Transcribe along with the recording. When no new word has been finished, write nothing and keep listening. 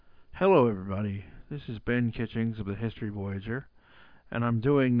Hello, everybody. This is Ben Kitchings of the History Voyager, and I'm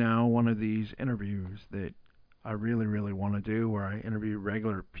doing now one of these interviews that I really want to do, where I interview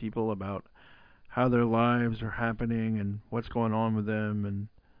regular people about how their lives are happening and what's going on with them and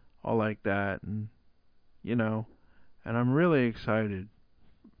all like that, you know, and I'm really excited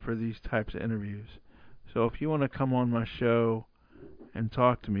for these types of interviews. So if you want to come on my show and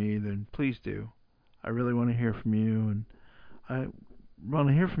talk to me, then please do. I really want to hear from you, and I want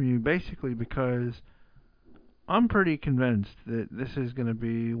to hear from you basically because I'm pretty convinced that this is going to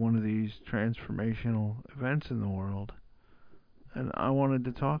be one of these transformational events in the world, and I wanted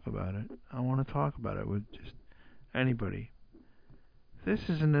to talk about it. I want to talk about it with just anybody. This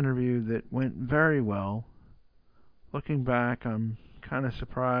is an interview that went very well. Looking back, I'm kind of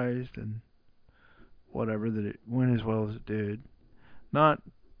surprised and whatever that it went as well as it did. Not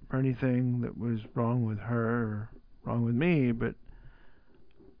for anything that was wrong with her or wrong with me, but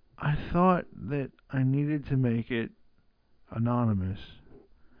I thought that I needed to make it anonymous,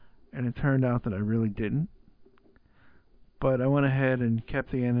 and it turned out that I really didn't. But I went ahead and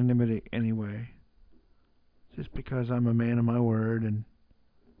kept the anonymity anyway, just because I'm a man of my word and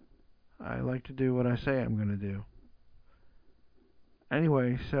I like to do what I say I'm going to do.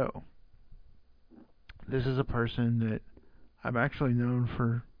 Anyway, so this is a person that I've actually known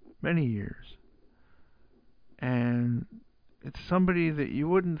for many years, and it's somebody that you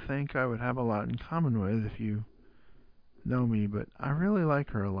wouldn't think I would have a lot in common with if you know me, but I really like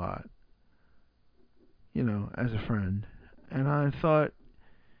her a lot, as a friend. And I thought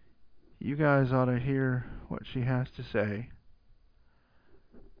you guys ought to hear what she has to say,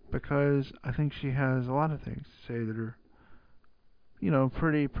 because I think she has a lot of things to say that are,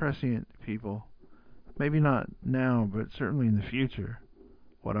 pretty prescient to people. Maybe not now, but certainly in the future.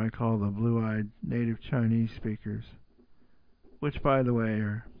 What I call the blue-eyed native Chinese speakers, which, by the way,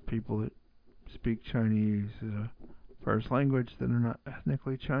 are people that speak Chinese as a first language that are not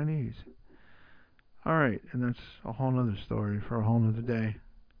ethnically Chinese. Alright, and that's a whole nother story for a whole nother day.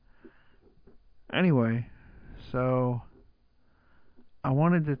 Anyway, so I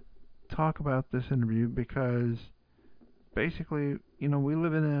wanted to talk about this interview because basically, we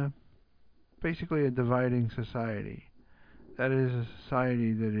live in basically a dividing society. That is a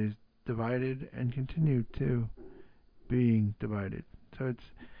society that is divided and continue to being divided. So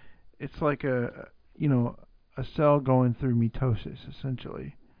it's like a cell going through mitosis,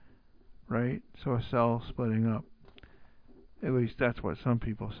 essentially, right? So a cell splitting up. At least that's what some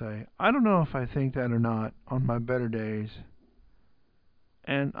people say. I don't know if I think that or not on my better days.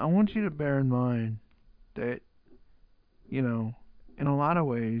 And I want you to bear in mind that, in a lot of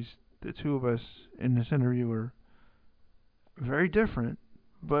ways, the two of us in this interview are very different,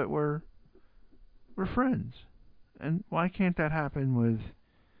 but we're friends. And why can't that happen with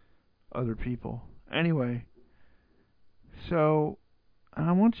other people? Anyway, so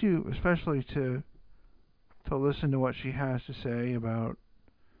I want you especially to listen to what she has to say about,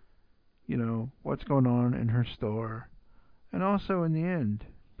 what's going on in her store, and also in the end,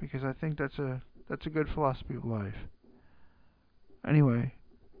 because I think that's a good philosophy of life. Anyway,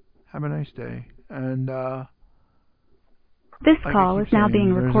 have a nice day, and this like call is now saying,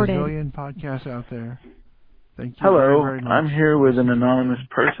 being recorded. There's a zillion podcasts out there. Thank you Hello, very much. I'm here with an anonymous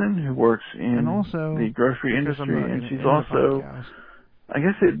person who works in also, the grocery industry, and she's also, podcast, I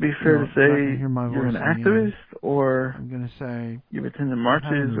guess it'd be fair to say, you're an activist, or I'm going to say you've attended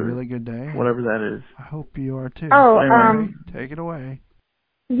marches, a or really good day. whatever that is. I hope you are too. Oh, anyway, take it away.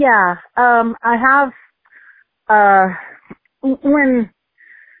 Yeah, I have, when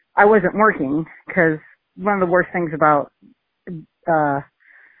I wasn't working, because one of the worst things about the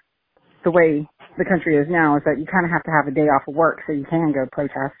way the country is now is that you kind of have to have a day off of work so you can go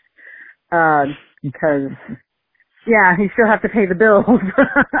protest. Because, yeah, you still have to pay the bills.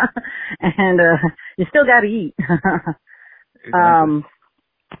 And you still got to eat. Exactly.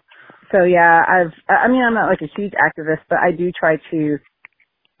 So, yeah, I'm not like a huge activist, but I do try to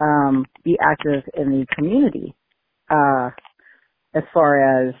be active in the community as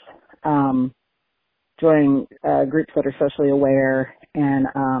far as joining groups that are socially aware and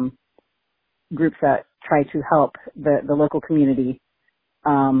groups that try to help the local community.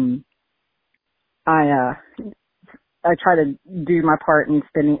 I try to do my part in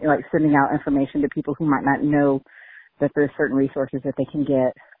sending out information to people who might not know that there's certain resources that they can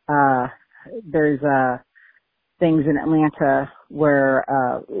get. There's things in Atlanta where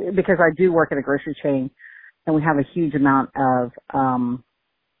because I do work at a grocery chain and we have a huge amount of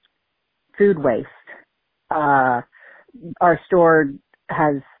food waste. Our store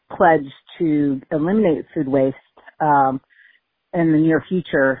has pledged to eliminate food waste in the near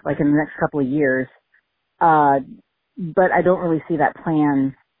future, like in the next couple of years. But I don't really see that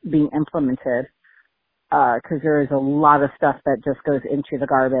plan being implemented, cause there is a lot of stuff that just goes into the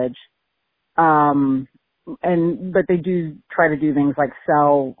garbage. But they do try to do things like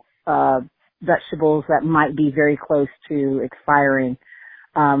sell, vegetables that might be very close to expiring,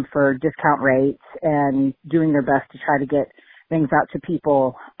 for discount rates, and doing their best to try to get things out to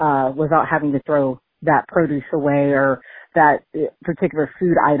people, without having to throw that produce away or that particular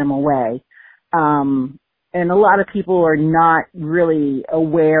food item away. And a lot of people are not really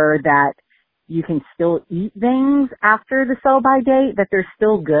aware that you can still eat things after the sell-by date, that they're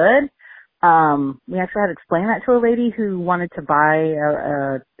still good. We actually had to explain that to a lady who wanted to buy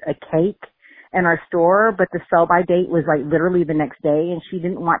a cake in our store, but the sell-by date was like literally the next day, and she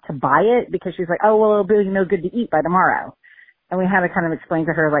didn't want to buy it because she's like, oh, well, it'll be no good to eat by tomorrow. And we had to kind of explain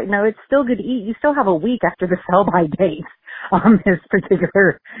to her, like, no, it's still good to eat. You still have a week after the sell-by date on this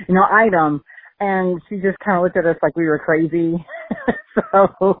particular, item. And she just kind of looked at us like we were crazy.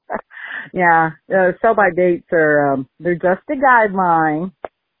 So, yeah, sell-by dates are, they're just a guideline,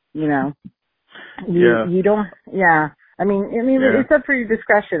 You don't, yeah. I mean, it's up for your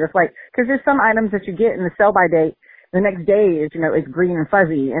discretion. It's like, cause there's some items that you get in the sell-by date, the next day is, it's green and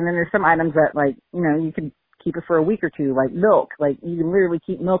fuzzy. And then there's some items that like, you can keep it for a week or two, like milk. Like you can literally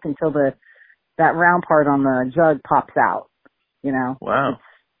keep milk until that round part on the jug pops out, Wow.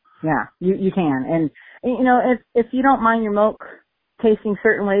 Yeah, you can. And, if you don't mind your milk tasting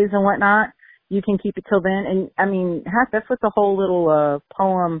certain ways and whatnot, you can keep it till then. And I mean, heck, that's what the whole little,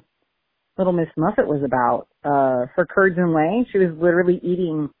 poem Little Miss Muffet was about. For curds and whey, she was literally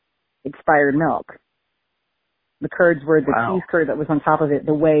eating expired milk. The curds were the cheese curd that was on top of it.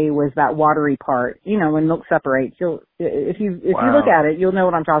 The whey was that watery part. When milk separates, if you look at it, you'll know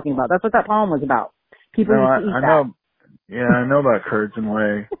what I'm talking about. That's what that poem was about. People used to eat I that. know. Yeah, I know about curds and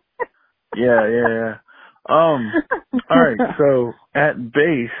whey. Yeah. All right. So at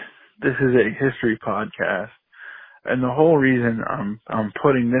base, this is a history podcast, and the whole reason I'm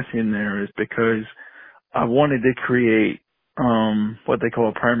putting this in there is because I wanted to create what they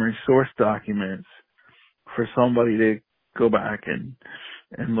call primary source documents for somebody to go back and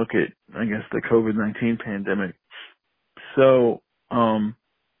look at, I guess, the COVID-19 pandemic. So I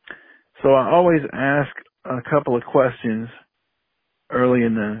always ask a couple of questions early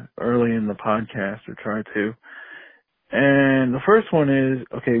in the podcast, or try to. And the first one is,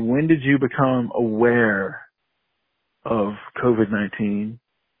 okay, when did you become aware of COVID-19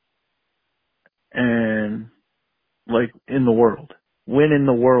 and like in the world? When in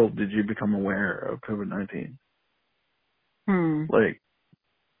the world did you become aware of COVID-19? Like,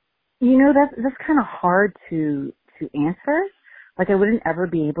 that's kind of hard to answer. Like, I wouldn't ever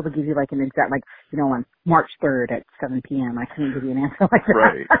be able to give you like an exact, like, on March 3rd at 7 p.m. I couldn't give you an answer like that.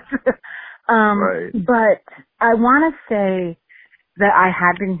 Right. Right. But I want to say that I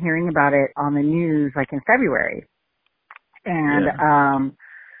had been hearing about it on the news like in February. And,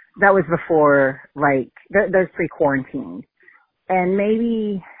 that was before, like, that was pre-quarantine. And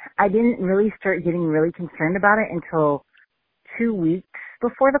maybe I didn't really start getting really concerned about it until 2 weeks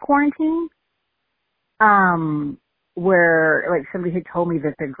before the quarantine. Where like somebody had told me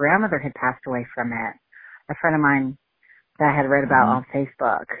that their grandmother had passed away from it. A friend of mine that I had read about on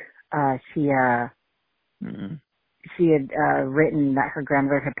Facebook. She had written that her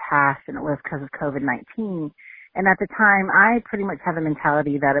grandmother had passed, and it was because of COVID-19. And at the time, I pretty much had the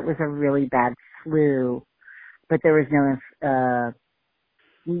mentality that it was a really bad flu, but there was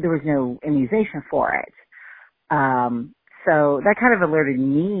no immunization for it. So that kind of alerted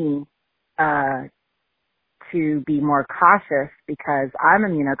me to be more cautious because I'm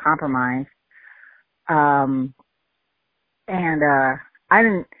immunocompromised. I've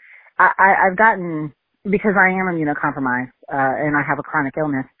gotten, because I am immunocompromised, and I have a chronic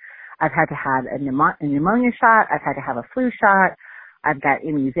illness, I've had to have a pneumonia shot. I've had to have a flu shot. I've got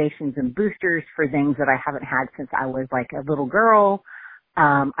immunizations and boosters for things that I haven't had since I was like a little girl.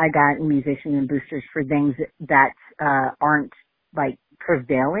 I got immunization and boosters for things that aren't like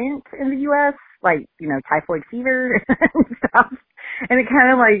prevalent in the U.S., like, typhoid fever and stuff. And it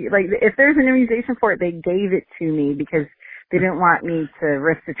kind of like if there's an immunization for it, they gave it to me because they didn't want me to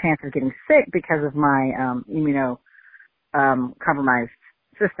risk the chance of getting sick because of my compromised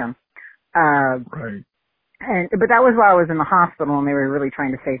system. right. But that was while I was in the hospital and they were really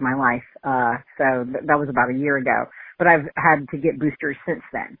trying to save my life. So that was about a year ago. But I've had to get boosters since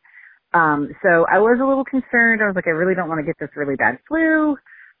then. So I was a little concerned. I was like, I really don't want to get this really bad flu.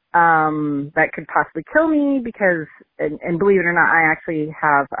 That could possibly kill me because, and believe it or not, I actually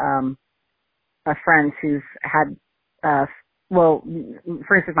have, a friend who's had, well,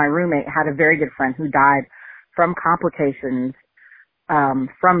 for instance, my roommate had a very good friend who died from complications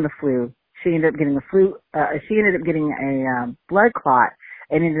from the flu. She ended up getting the flu. She ended up getting a blood clot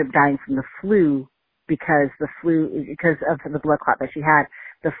and ended up dying from the flu because of the blood clot that she had.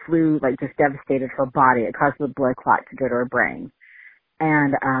 The flu like just devastated her body. It caused the blood clot to go to her brain,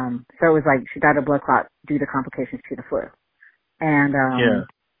 and so it was like she died of blood clot due to complications to the flu. And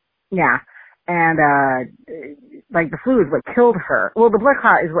yeah, and like the flu is what killed her. Well, the blood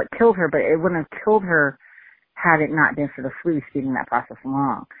clot is what killed her, but it wouldn't have killed her had it not been for the flu speeding that process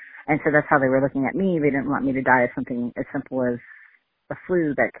along. And so that's how they were looking at me. They didn't want me to die of something as simple as a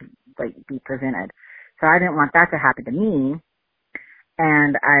flu that could like be prevented. So I didn't want that to happen to me.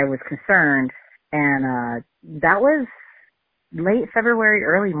 And I was concerned. And that was late February,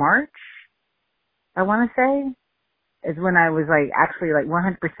 early March, I want to say, is when I was like actually like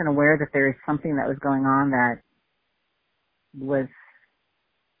 100% aware that there is something that was going on that was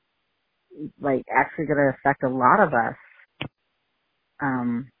like actually going to affect a lot of us.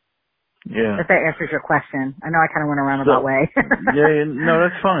 Yeah. If that answers your question. I know I kind of went a roundabout way. yeah, no,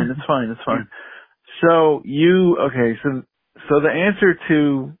 that's fine. That's fine. That's fine. So so the answer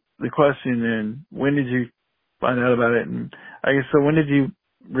to the question then, when did you find out about it? And I guess, so when did you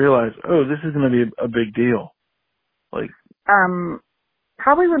realize, oh, this is going to be a big deal? Like,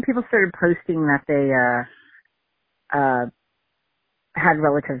 probably when people started posting that they, had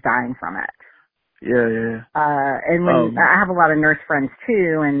relatives dying from it. Yeah. And when I have a lot of nurse friends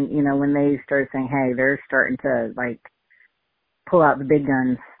too, and you know, when they started saying, hey, they're starting to like pull out the big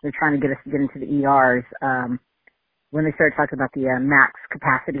guns, they're trying to get us to get into the ERs, when they started talking about the max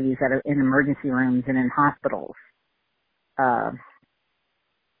capacities in emergency rooms and in hospitals.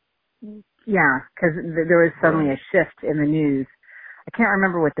 Yeah, because there was suddenly a shift in the news. I can't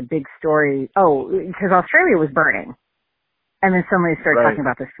remember what the big story, because Australia was burning. And then suddenly they started talking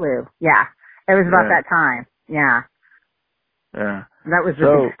about the flu. Yeah. It was about that time. Yeah. Yeah. That was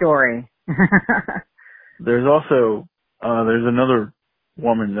the big story. There's also, there's another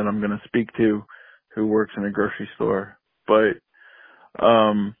woman that I'm going to speak to who works in a grocery store. But,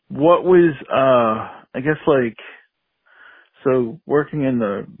 what was, I guess like, so working in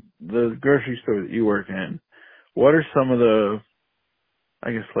the grocery store that you work in, what are some of the,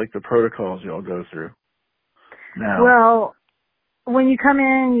 I guess like the protocols y'all go through now? Well, when you come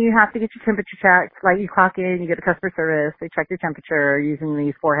in, you have to get your temperature checked. Like you clock in, you get a customer service. They check your temperature using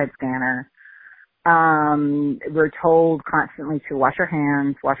the forehead scanner. We're told constantly to wash our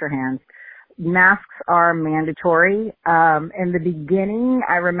hands. Masks are mandatory. In the beginning,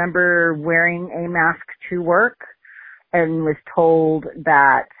 I remember wearing a mask to work and was told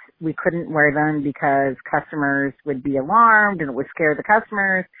that we couldn't wear them because customers would be alarmed and it would scare the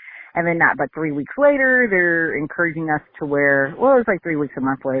customers. And then not but 3 weeks later, they're encouraging us to wear, well, it was like 3 weeks, a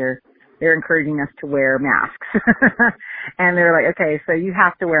month later, they're encouraging us to wear masks. And they're like, okay, so you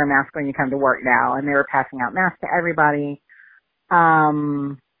have to wear a mask when you come to work now. And they were passing out masks to everybody.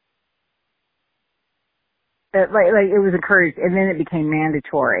 It was encouraged, and then it became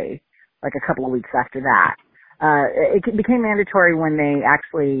mandatory, like a couple of weeks after that. It became mandatory when they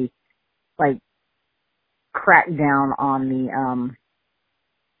actually, like, cracked down on the,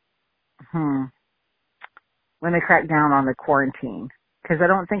 when they cracked down on the quarantine. Because I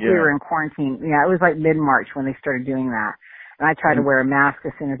don't think we were in quarantine. Yeah, it was like mid-March when they started doing that. And I tried to wear a mask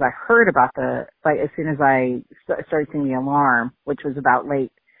as soon as I heard about as soon as I started seeing the alarm, which was about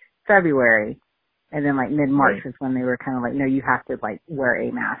late February. And then like mid-March is when they were kind of like, no, you have to like wear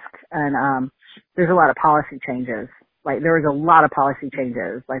a mask. And, there's a lot of policy changes. Like there was a lot of policy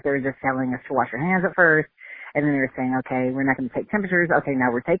changes. Like they were just telling us to wash our hands at first. And then they were saying, okay, we're not going to take temperatures. Okay,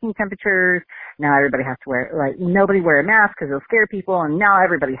 now we're taking temperatures. Now everybody has to wear, like, nobody wear a mask because it'll scare people. And now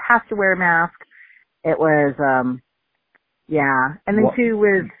everybody has to wear a mask. It was, And then too,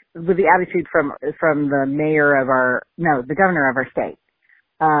 with the attitude from the mayor of the governor of our state.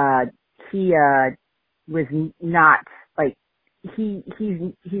 He, was not, like,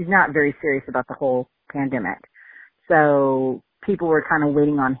 he's not very serious about the whole pandemic. So people were kind of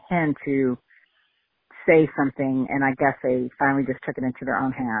waiting on him to say something, and I guess they finally just took it into their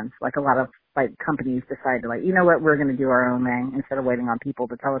own hands. Like a lot of like companies decided, like, you know what, we're going to do our own thing instead of waiting on people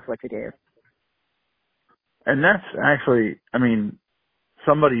to tell us what to do. And that's actually, I mean,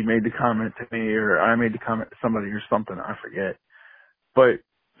 somebody made the comment to me, or I made the comment to somebody or something, I forget. But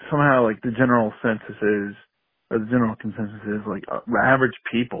somehow, like, the general consensus is, like, average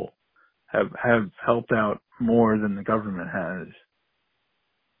people have helped out more than the government has,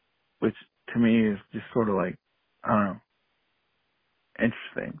 which to me is just sort of like, I don't know,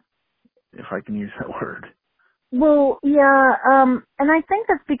 interesting, if I can use that word. Well, yeah, and I think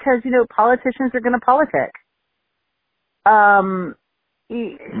that's because, politicians are going to politic. Um,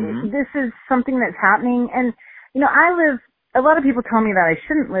 Hmm. this is something that's happening, and, a lot of people tell me that I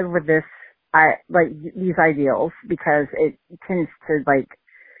shouldn't live with these ideals, because it tends to,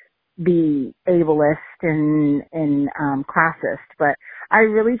 be ableist and classist, but I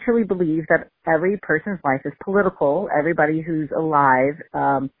really truly believe that every person's life is political. Everybody who's alive,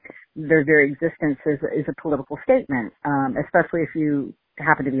 their very existence is a political statement, especially if you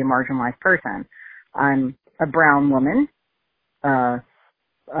happen to be a marginalized person. I'm a brown woman. I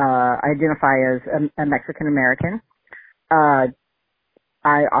identify as a Mexican American. I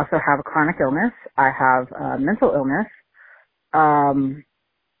also have a chronic illness. I have mental illness.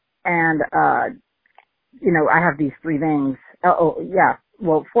 And I have these three things.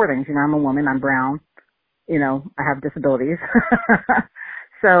 Four things. I'm a woman. I'm brown. I have disabilities.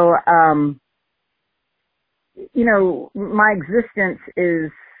 So, my existence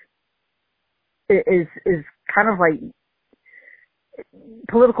is kind of like,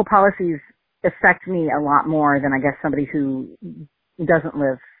 political policies affect me a lot more than, I guess, somebody who doesn't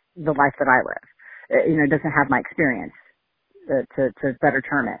live the life that I live. Doesn't have my experience, to better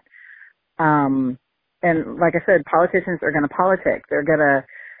term it. And like I said, politicians are going to politic. They're going to,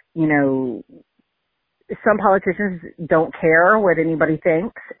 some politicians don't care what anybody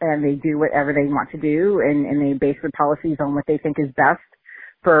thinks, and they do whatever they want to do, and they base their policies on what they think is best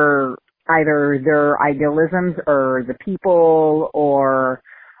for either their idealisms or the people or,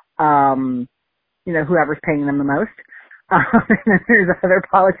 whoever's paying them the most. And then there's other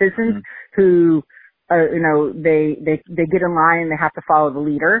politicians who, they get in line and they have to follow the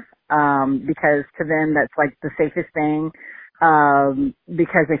leader, because to them that's like the safest thing,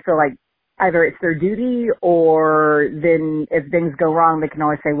 because they feel like either it's their duty, or then if things go wrong, they can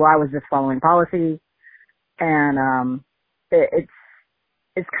always say, well, I was just following policy. And,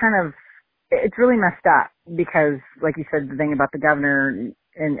 it's kind of, it's really messed up, because like you said, the thing about the governor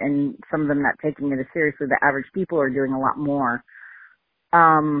and some of them not taking it as seriously, the average people are doing a lot more.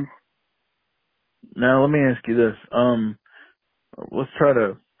 Now let me ask you this. Let's try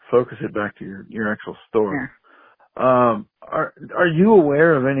to focus it back to your actual story. Yeah. Are you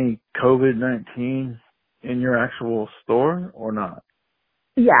aware of any COVID-19 in your actual store or not?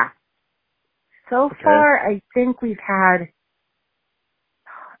 Yeah. So Okay. far, I think we've had,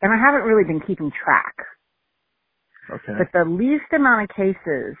 and I haven't really been keeping track, Okay. but the least amount of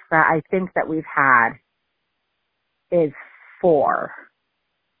cases that I think that we've had is 4.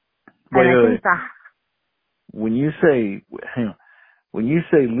 Wait, and I wait. think When you say, hang on, when you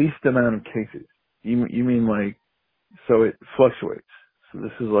say least amount of cases, you mean like, so it fluctuates. So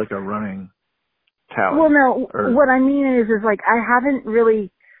this is like a running tally. well, no, what I mean is like, I haven't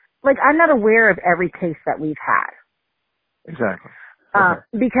really, like, I'm not aware of every case that we've had. Exactly. Okay.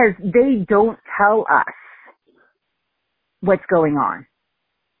 Because they don't tell us what's going on.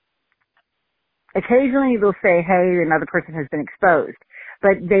 Occasionally they'll say, hey, another person has been exposed.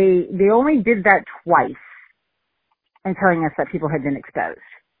 But they only did that twice in telling us that people had been exposed.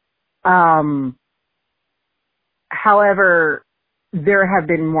 However, there have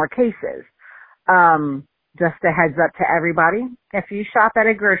been more cases. Just a heads up to everybody, if you shop at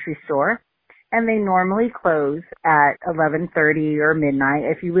a grocery store, and they normally close at 11:30 or midnight,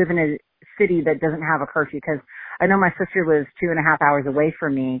 if you live in a city that doesn't have a curfew, because I know my sister lives 2.5 hours away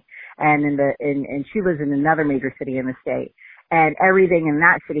from me, and and she lives in another major city in the state, and everything in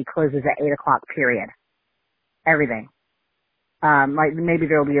that city closes at 8 o'clock, period. Everything. Like maybe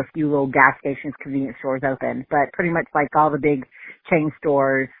there'll be a few little gas stations, convenience stores open, but pretty much like all the big chain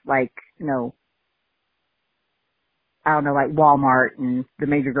stores, like, I don't know, like Walmart and the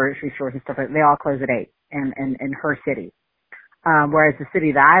major grocery stores and stuff, they all close at 8 in her city. Whereas the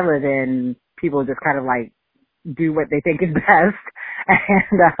city that I live in, people just kind of like do what they think is best.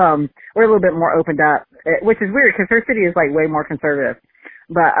 And, we're a little bit more opened up, which is weird because her city is like way more conservative.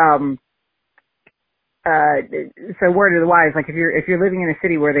 But, so word of the wise, like if you're living in a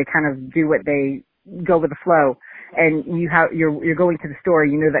city where they kind of do what they go with the flow, and you're going to the store,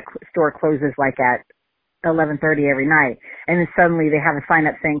 that store closes like at 11:30 every night, and then suddenly they have a sign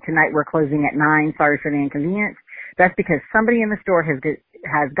up saying tonight we're closing at 9. Sorry for the inconvenience. That's because somebody in the store has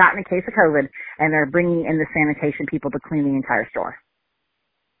gotten a case of COVID, and they're bringing in the sanitation people to clean the entire store,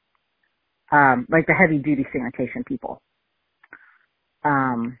 like the heavy duty sanitation people.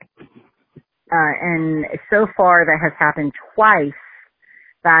 And so far that has happened twice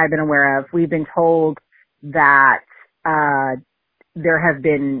that I've been aware of. We've been told that there have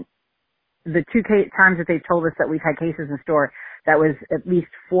been the 2 times that they've told us that we've had cases in the store, that was at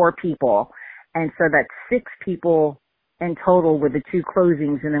least 4 people. And so that's 6 people in total with the 2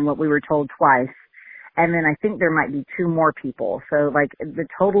 closings and then what we were told twice. And then I think there might be 2 more people. So like the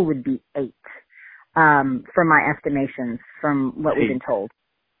total would be 8, from my estimations from what we've been told.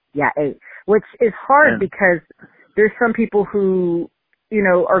 Yeah, 8, which is hard because there's some people who, you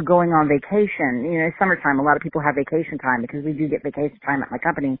know, are going on vacation. You know, summertime, a lot of people have vacation time because we do get vacation time at my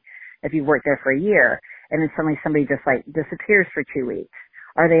company if you've worked there for a year. And then suddenly somebody just like disappears for 2 weeks.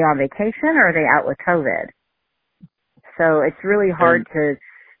 Are they on vacation or are they out with COVID? So it's really hard because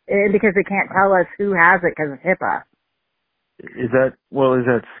they can't tell us who has it because of HIPAA. Is that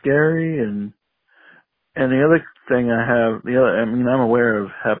scary? And the other thing I'm aware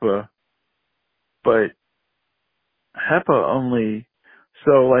of HEPA, but HEPA only,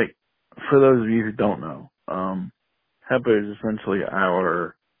 so like, for those of you who don't know, HEPA is essentially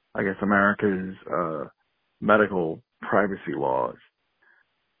America's, medical privacy laws.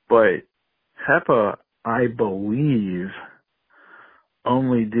 But HEPA, I believe,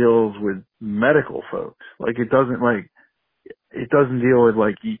 only deals with medical folks. Like, it doesn't deal with,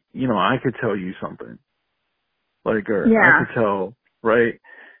 like, you know, I could tell you something. Like, or I could tell, right?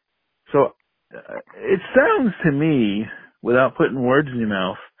 So, it sounds to me, without putting words in your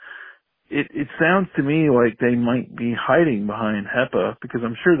mouth, it sounds to me like they might be hiding behind HEPA, because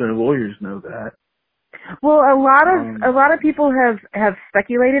I'm sure their lawyers know that. Well, a lot of people have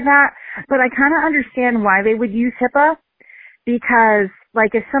speculated that, but I kind of understand why they would use HIPAA, because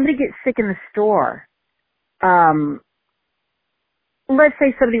like if somebody gets sick in the store, let's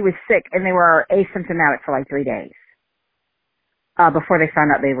say somebody was sick and they were asymptomatic for like 3 days before they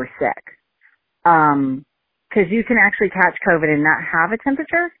found out they were sick, because you can actually catch COVID and not have a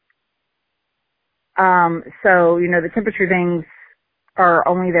temperature. So you know the temperature things are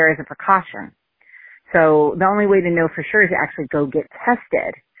only there as a precaution. So the only way to know for sure is to actually go get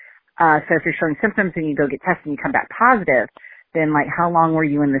tested. So if you're showing symptoms and you go get tested and you come back positive, then like how long were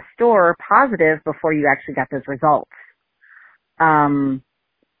you in the store positive before you actually got those results? I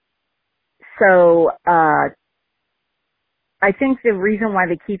think the reason why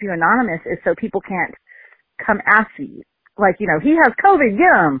they keep you anonymous is so people can't come after you. Like, you know, he has COVID,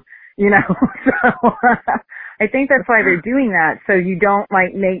 get him, you know. So I think that's why they're doing that, so you don't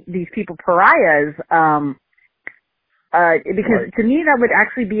like make these people pariahs. Because to me that would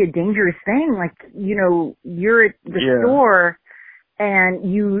actually be a dangerous thing. Like, you know, you're at the store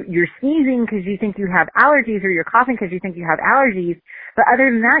and you're sneezing because you think you have allergies, or you're coughing because you think you have allergies, but other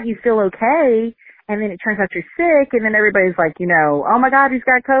than that you feel okay, and then it turns out you're sick, and then everybody's like, you know, oh my God, he's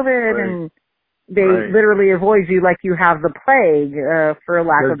got COVID, and they literally avoid you like you have the plague, for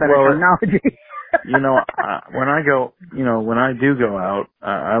lack of better terminology. You know, when I do go out,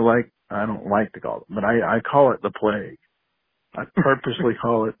 I don't like to call it, but I call it the plague. I purposely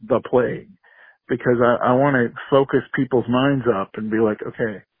call it the plague, because I want to focus people's minds up and be like,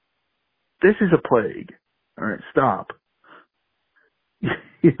 okay, this is a plague. All right, stop.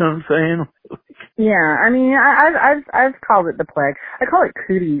 You know what I'm saying? Yeah, I mean, I've called it the plague. I call it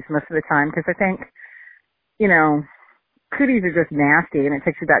cooties most of the time, because I think, you know, cooties are just nasty, and it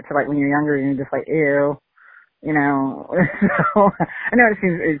takes you back to like when you're younger and you're just like, ew, you know. So I know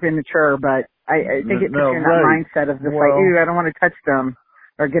it's immature, but I think it puts you in that mindset of just like, ew, I don't want to touch them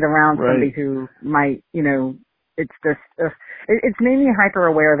or get around somebody who might, you know. It's just, it's made me hyper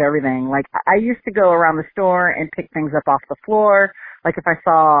aware of everything. Like, I used to go around the store and pick things up off the floor. Like, if I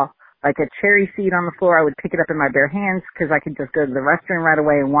saw like a cherry seed on the floor, I would pick it up in my bare hands, because I could just go to the restroom right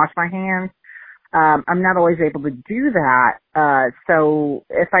away and wash my hands. I'm not always able to do that. So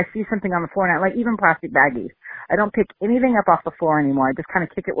if I see something on the floor, like even plastic baggies, I don't pick anything up off the floor anymore. I just kind of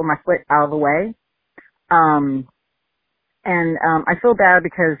kick it with my foot out of the way. I feel bad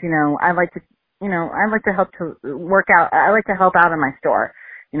because, you know, I like to help to work out. I like to help out in my store.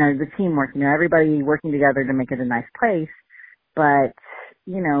 You know, the teamwork, you know, everybody working together to make it a nice place. But,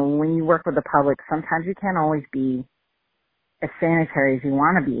 you know, when you work with the public, sometimes you can't always be as sanitary as you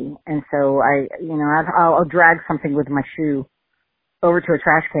want to be. And so I'll drag something with my shoe over to a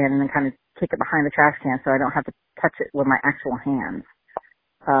trash can and then kind of kick it behind the trash can so I don't have to touch it with my actual hands.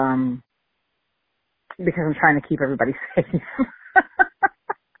 Because I'm trying to keep everybody safe.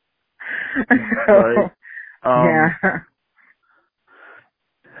 Yeah.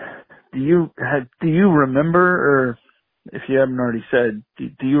 Do you remember, or if you haven't already said,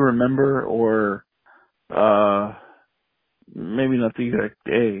 do you remember, or maybe not the exact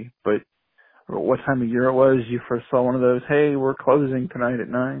day, but what time of year it was you first saw one of those, hey, we're closing tonight at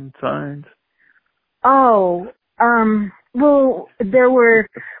 9 signs? Oh, well,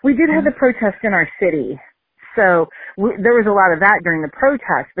 we did have the protest in our city. So there was a lot of that during the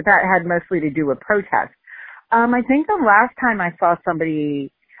protest, but that had mostly to do with protests. I think the last time I saw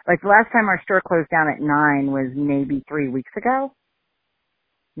somebody, like the last time our store closed down at 9 was maybe 3 weeks ago.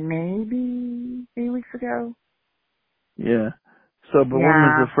 Maybe 3 weeks ago. Yeah. So, but when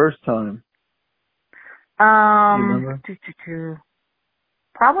was the first time? You remember?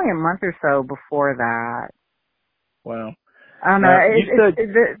 Probably a month or so before that. Wow. I don't know.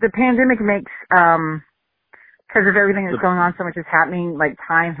 The pandemic makes, because of everything that's going on, so much is happening, like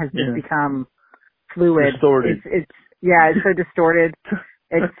time has just become fluid. Distorted. It's so distorted.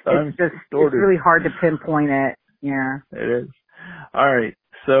 It's really hard to pinpoint it. Yeah. It is. All right.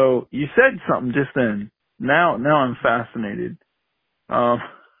 So you said something just then. Now I'm fascinated.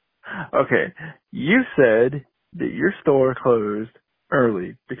 Okay. You said that your store closed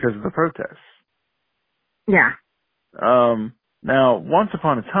early because of the protests. Yeah. Now, once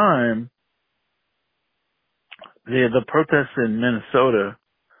upon a time, the protests in Minnesota,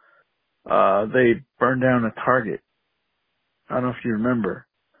 they burned down a Target. I don't know if you remember.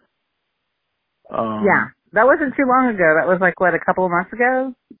 Yeah. That wasn't too long ago. That was like, what, a couple of months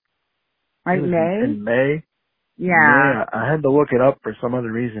ago? Like May? In May? Yeah. May. I had to look it up for some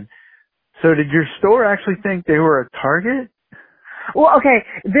other reason. So did your store actually think they were a Target? Well, okay.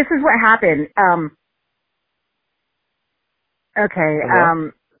 This is what happened. Okay.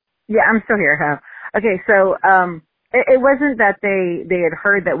 Hello? Yeah, I'm still here. Okay, so it wasn't that they had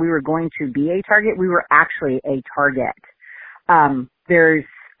heard that we were going to be a target. We were actually a target. There's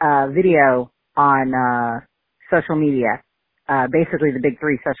video on social media, basically the big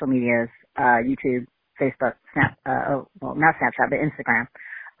three social medias, YouTube, Facebook, not Snapchat, but Instagram,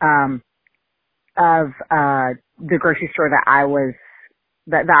 of the grocery store that I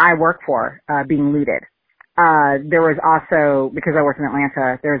work for being looted. There was also, because I work in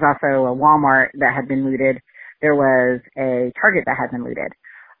Atlanta, there was also a Walmart that had been looted. There was a Target that had been looted.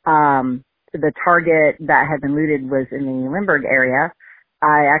 The Target that had been looted was in the Lindbergh area.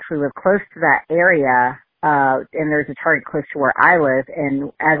 I actually live close to that area, and there's a Target close to where I live.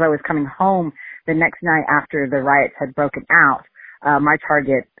 And as I was coming home the next night after the riots had broken out, my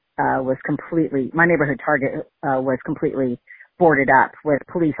Target my neighborhood Target was completely boarded up with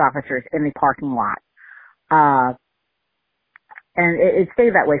police officers in the parking lot. And it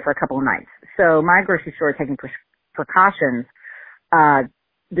stayed that way for a couple of nights. So my grocery store, taking precautions, got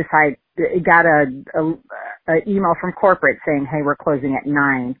a email from corporate saying, "Hey, we're closing at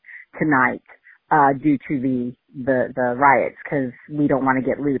 9 tonight due to the riots because we don't want to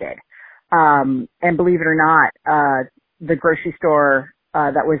get looted." And believe it or not, the grocery store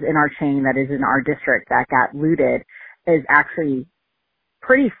that was in our chain, that is in our district, that got looted, is actually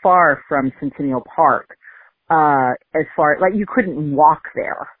pretty far from Centennial Park. As far, like, you couldn't walk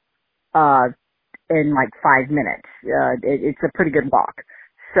there, in like 5 minutes. It's a pretty good walk.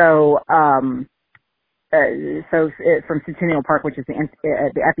 So from Centennial Park, which is the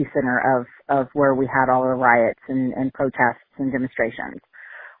epicenter of where we had all the riots and protests and demonstrations.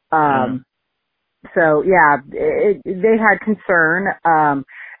 So yeah, they had concern.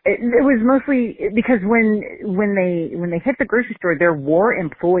 It was mostly because when they hit the grocery store, there were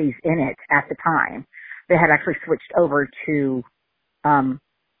employees in it at the time. They had actually switched over to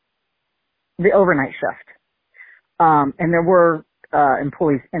the overnight shift. And there were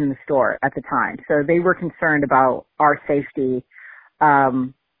employees in the store at the time. So they were concerned about our safety,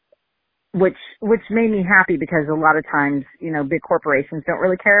 which made me happy because a lot of times, big corporations don't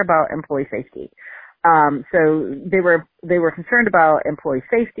really care about employee safety. So they were concerned about employee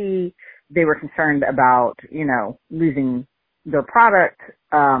safety. They were concerned about, losing their product.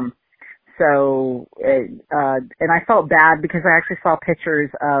 And I felt bad because I actually saw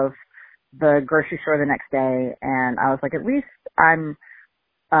pictures of the grocery store the next day, and I was like, at least I'm,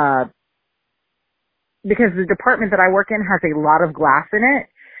 because the department that I work in has a lot of glass in it,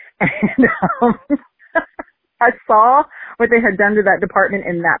 and I saw what they had done to that department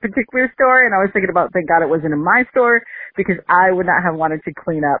in that particular store, and I was thinking about, thank God it wasn't in my store, because I would not have wanted to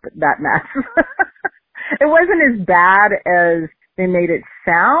clean up that mess. It wasn't as bad as they made it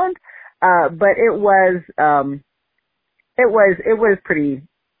sound, but it was pretty,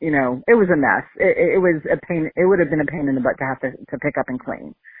 it was a mess. It was a pain. It would have been a pain in the butt to have to pick up and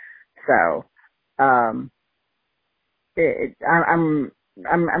clean. So, I'm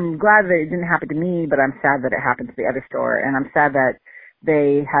glad that it didn't happen to me, but I'm sad that it happened to the other store, and I'm sad that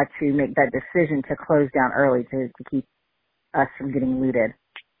they had to make that decision to close down early to keep us from getting looted.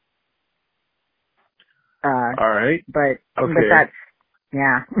 All right. But okay. that's,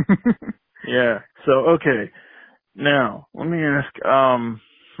 yeah. Yeah. So, okay. Now, let me ask,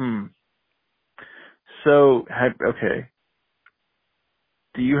 So, okay.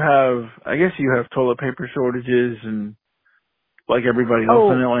 Do you have, I guess you have toilet paper shortages and like everybody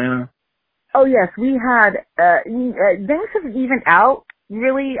else in Atlanta? Oh yes, we had, things have evened out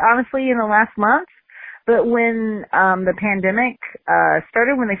really honestly in the last month. But when, the pandemic,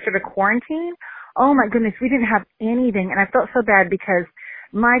 started, when they started quarantine, oh my goodness, we didn't have anything. And I felt so bad because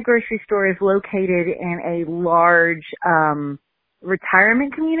my grocery store is located in a large,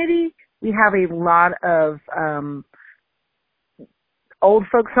 retirement community. We have a lot of, old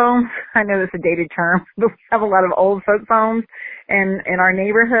folks homes. I know that's a dated term, but we have a lot of old folks homes in our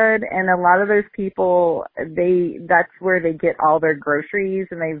neighborhood, and a lot of those people, that's where they get all their groceries,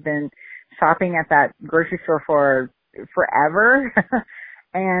 and they've been shopping at that grocery store for forever.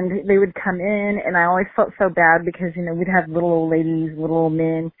 And they would come in, and I always felt so bad because, we'd have little old ladies, little old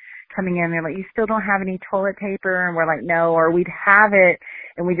men coming in, they're like, you still don't have any toilet paper? And we're like, no. Or we'd have it,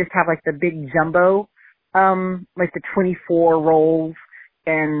 and we just have like the big jumbo, like the 24 rolls.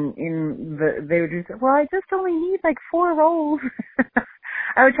 And they would just say, well, I just only need like 4 rolls.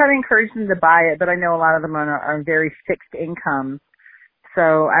 I would try to encourage them to buy it, but I know a lot of them are very fixed incomes.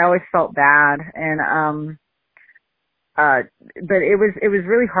 So I always felt bad. And, but it was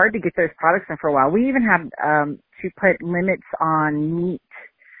really hard to get those products in for a while. We even had, to put limits on meat.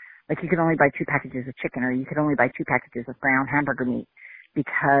 Like you could only buy 2 packages of chicken, or you could only buy 2 packages of ground hamburger meat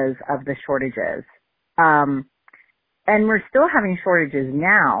because of the shortages. And we're still having shortages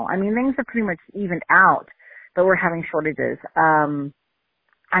now. I mean, things are pretty much evened out, but we're having shortages.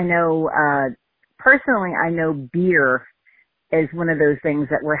 I know, personally, I know beer is one of those things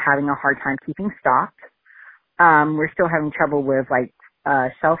that we're having a hard time keeping stocked. We're still having trouble with like,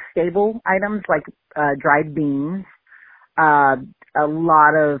 shelf-stable items like, dried beans, a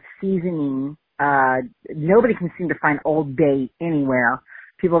lot of seasoning. Nobody can seem to find Old Bay anywhere.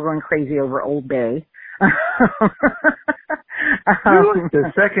 People are going crazy over Old Bay. You're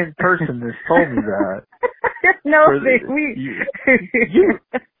the second person that's told me that. No,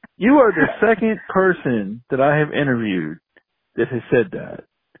 you are the second person that I have interviewed that has said that.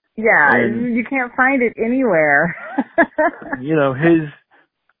 Yeah, and, you can't find it anywhere.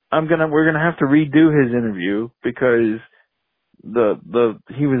 we're gonna have to redo his interview because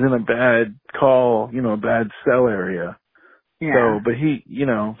he was in a bad call, a bad cell area. Yeah. So, but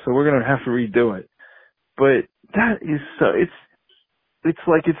so we're gonna have to redo it. But that is so,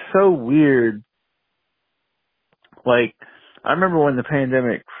 it's so weird. Like, I remember when the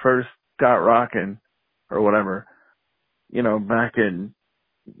pandemic first got rocking or whatever, back in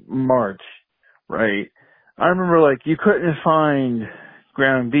March, right? I remember like you couldn't find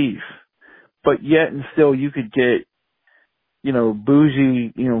ground beef, but yet and still you could get,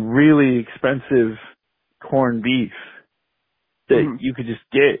 bougie, really expensive corned beef that you could just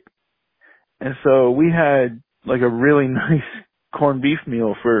get. And so we had like a really nice corned beef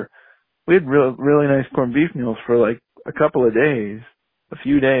meal really nice corned beef meals for like a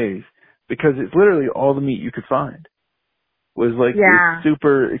few days, because it's literally all the meat you could find was like this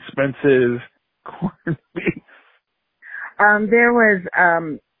super expensive corned beef. There was,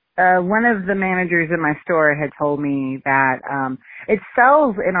 one of the managers in my store had told me that, it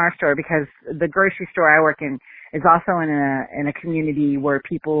sells in our store because the grocery store I work in is also in a community where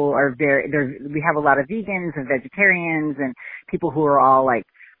people are we have a lot of vegans and vegetarians and people who are all like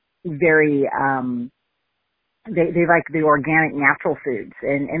very, they like the organic natural foods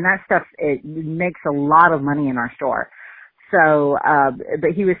and that stuff, it makes a lot of money in our store. So,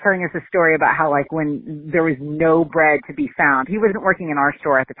 but he was telling us a story about how like when there was no bread to be found, he wasn't working in our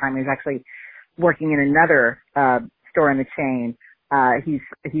store at the time. He was actually working in another, store in the chain.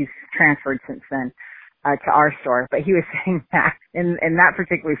 He's transferred since then. To our store, but he was saying that in that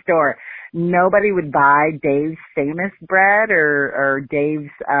particular store, nobody would buy Dave's famous bread or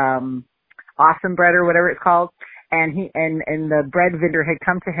Dave's, awesome bread or whatever it's called. And the bread vendor had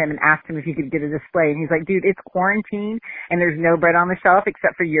come to him and asked him if he could get a display. And he's like, dude, it's quarantine and there's no bread on the shelf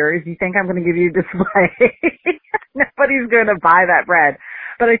except for yours. You think I'm going to give you a display? Nobody's going to buy that bread.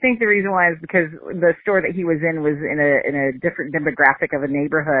 But I think the reason why is because the store that he was in a different demographic of a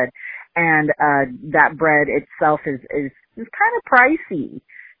neighborhood. And, that bread itself is kind of pricey.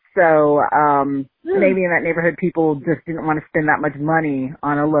 So, maybe in that neighborhood people just didn't want to spend that much money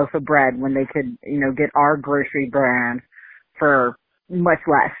on a loaf of bread when they could, get our grocery brand for much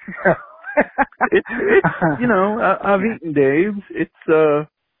less. So. it's I've eaten Dave's. It's,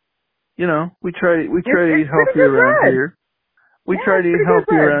 we try to eat healthy around here. We try to eat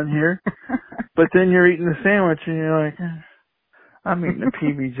healthy around here. But then you're eating the sandwich and you're like, I'm eating a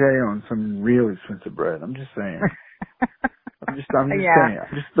PBJ on some real expensive bread. I'm just saying. I'm just saying.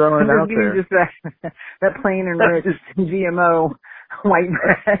 I'm just throwing it I'm out there. Just that plain and rich GMO white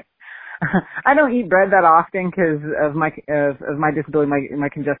bread. I don't eat bread that often because of my disability, my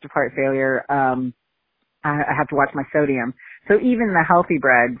congestive heart failure. I have to watch my sodium. So even the healthy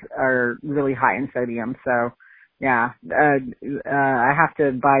breads are really high in sodium. So yeah, I have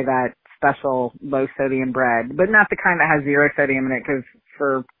to buy that special low sodium bread, but not the kind that has 0 sodium in it, because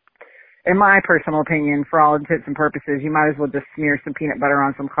in my personal opinion, for all intents and purposes, you might as well just smear some peanut butter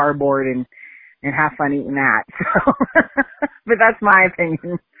on some cardboard and have fun eating that. So, but that's my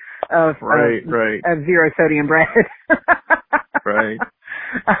opinion of 0 sodium bread. Right.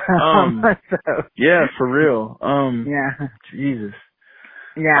 So, yeah, for real. Yeah. Jesus.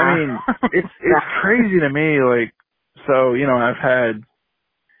 Yeah. I mean, it's crazy to me, like, so, you know,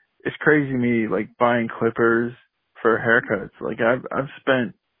 it's crazy to me, like, buying clippers for haircuts. Like,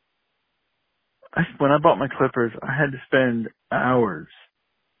 when I bought my clippers, I had to spend hours,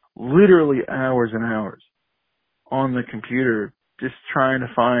 literally hours and hours on the computer just trying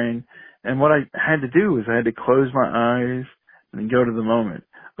to find, and what I had to do was I had to close my eyes and then go to the moment.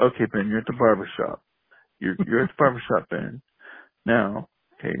 Okay, Ben, you're at the barber shop. You're at the barber shop, Ben. Now,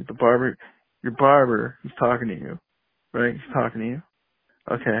 okay, your barber, he's talking to you, right? He's talking to you.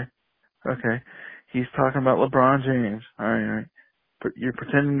 Okay. He's talking about LeBron James. All right. But you're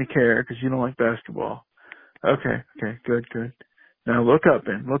pretending to care because you don't like basketball. Okay, good. Now look up,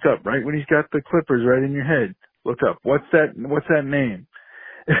 Ben. Look up, right when he's got the clippers right in your head. Look up. What's that name?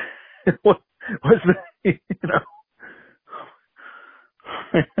 What's the,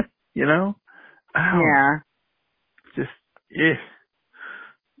 you know? Ow. Yeah. Just, yeah.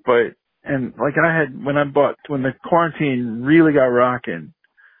 But, and like when the quarantine really got rocking,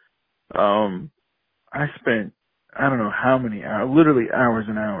 I spent, I don't know how many hours, literally hours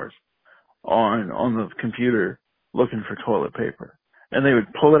and hours on the computer looking for toilet paper. And they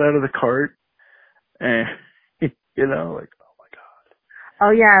would pull it out of the cart and, like, oh my God.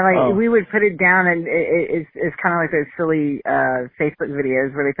 Oh yeah, we would put it down, and it's kind of like those silly Facebook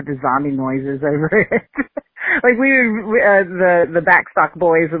videos where they put the zombie noises over it. Like the Backstock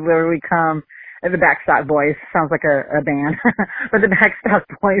Boys would literally come. The Backstock Boys sounds like a band, but the Backstock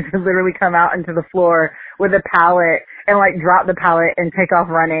Boys would literally come out into the floor with a pallet and like drop the pallet and take off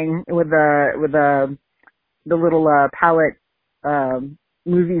running with the little pallet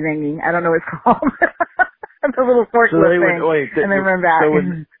movie thingy. I don't know what it's called. The little forklift thing, and then run back.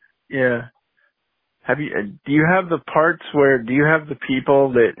 Do you have the parts do you have the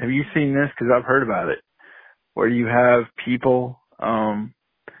people have you seen this? Because I've heard about it, where you have people,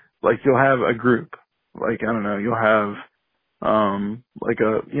 like you'll have a group, like, I don't know, you'll have,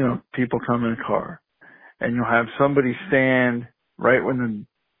 people come in a car, and you'll have somebody stand right when the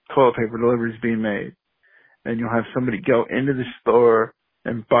toilet paper delivery is being made, and you'll have somebody go into the store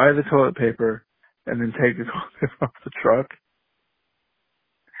and buy the toilet paper, and then take the toilet paper off the truck.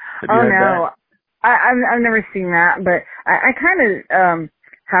 Oh no, I've never seen that, but I kind of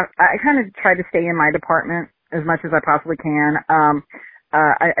try to stay in my department as much as I possibly can.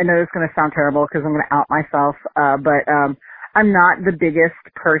 I know it's going to sound terrible because I'm going to out myself, but I'm not the biggest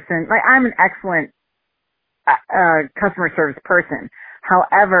person. Like, I'm an excellent customer service person.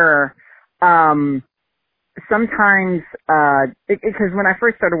 However, sometimes, because when I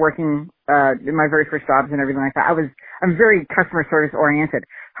first started working, in my very first jobs and everything like that, I'm very customer service oriented.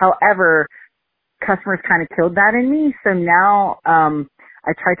 However, customers kind of killed that in me. So now,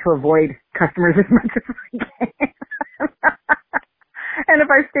 I try to avoid customers as much as I can. And if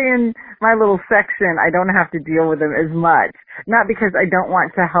I stay in my little section, I don't have to deal with them as much. Not because I don't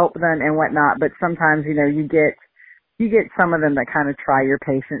want to help them and whatnot, but sometimes, you get some of them that kind of try your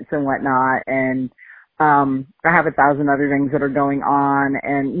patience and whatnot, and I have 1,000 other things that are going on,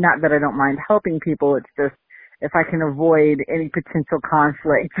 and not that I don't mind helping people, it's just if I can avoid any potential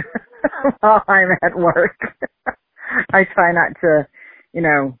conflict while I'm at work, I try not to,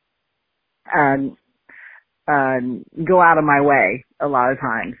 go out of my way a lot of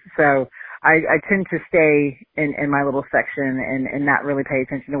times. So I tend to stay in my little section and not really pay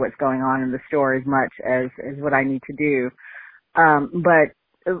attention to what's going on in the store as much as what I need to do. But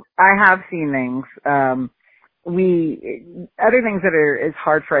I have seen things, other things that is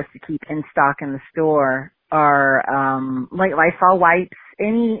hard for us to keep in stock in the store are, like Lysol wipes,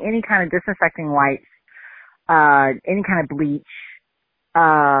 any kind of disinfecting wipes, any kind of bleach,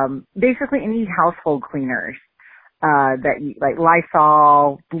 basically any household cleaners, like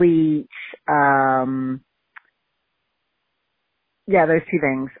Lysol, bleach, those two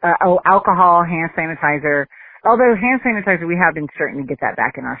things. Alcohol, hand sanitizer. Although hand sanitizer, we have been starting to get that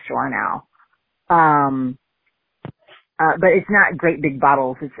back in our store now. but it's not great big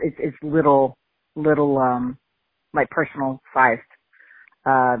bottles. It's little, like personal sized,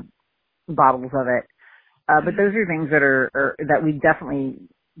 bottles of it. But those are things that are that we definitely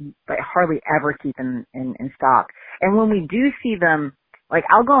like hardly ever keep in stock. And when we do see them, like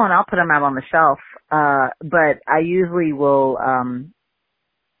I'll go and I'll put them out on the shelf. But I usually will,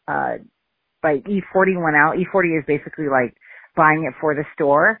 like E40 went out. E40 is basically like buying it for the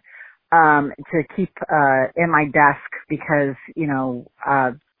store, to keep, in my desk because, you know,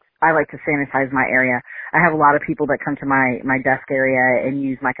 I like to sanitize my area. I have a lot of people that come to my desk area and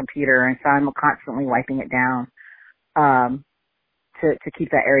use my computer, and so I'm constantly wiping it down, to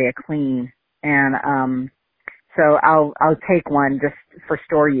keep that area clean. And, so I'll take one just for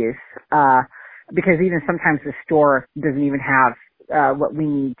store use, because even sometimes the store doesn't even have, what we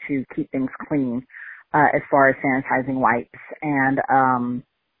need to keep things clean, as far as sanitizing wipes and,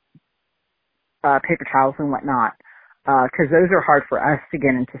 paper towels and whatnot, because those are hard for us to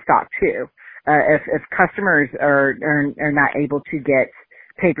get into stock too. If customers are not able to get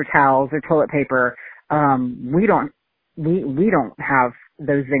paper towels or toilet paper, we don't have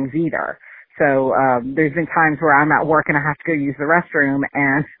those things either. So, there's been times where I'm at work and I have to go use the restroom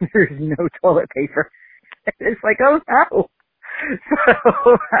and there's no toilet paper. It's like, oh no.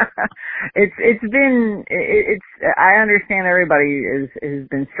 So, I understand everybody has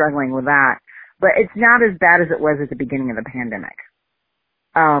been struggling with that, but it's not as bad as it was at the beginning of the pandemic.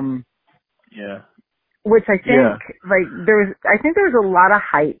 Yeah. Which I think, I think there was a lot of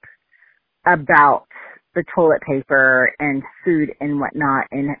hype about the toilet paper and food and whatnot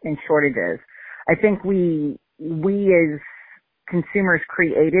and shortages. I think we as consumers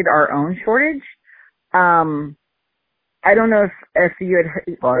created our own shortage. I don't know if you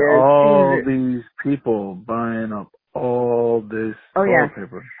had by all these people buying up all this toilet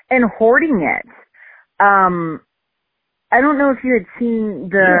paper and hoarding it. I don't know if you had seen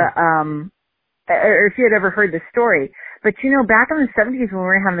or if you had ever heard the story, but you know, back in the 70s when we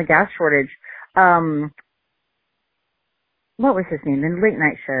were having the gas shortage, what was his name? The late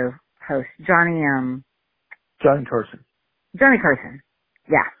night show host, Johnny Carson. Johnny Carson.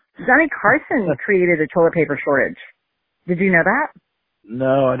 Yeah. Johnny Carson created a toilet paper shortage. Did you know that?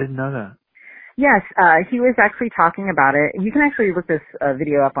 No, I didn't know that. Yes, he was actually talking about it. You can actually look this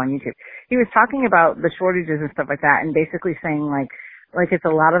video up on YouTube. He was talking about the shortages and stuff like that and basically saying like it's a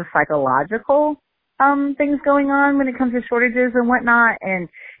lot of psychological things going on when it comes to shortages and whatnot. And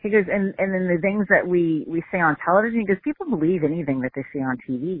he goes, and then the things that we see on television, he goes, people believe anything that they see on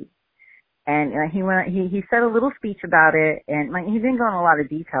TV. And he said a little speech about it, and like he didn't go in a lot of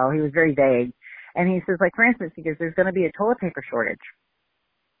detail. He was very vague. And he says, like, for instance, he goes, there's going to be a toilet paper shortage.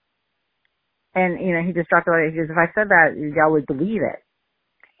 And, you know, he just dropped it like, he goes, if I said that, y'all would believe it.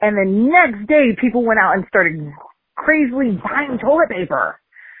 And the next day, people went out and started crazily buying toilet paper.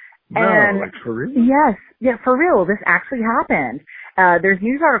 No, and like for real? Yes. Yeah, for real. This actually happened. There's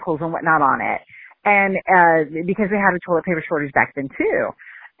news articles and whatnot on it. And, because they had a toilet paper shortage back then too.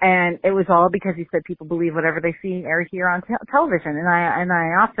 And it was all because he said people believe whatever they see or hear on television. And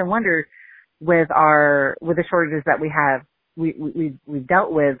I often wonder with the shortages that we've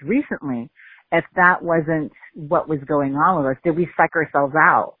dealt with recently, if that wasn't what was going on with us, did we psych ourselves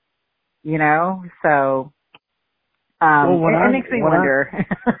out? You know? So, it makes me wonder.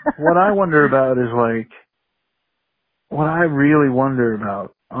 What I wonder about is like, what I really wonder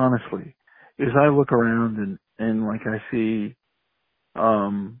about, honestly, is I look around and like I see,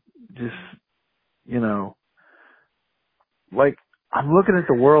 just, you know, like I'm looking at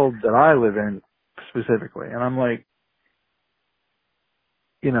the world that I live in specifically, and I'm like,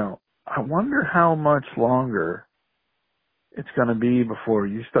 you know, I wonder how much longer it's going to be before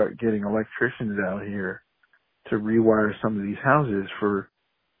you start getting electricians out here to rewire some of these houses for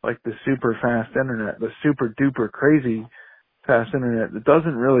like the super fast internet, the super duper crazy fast internet that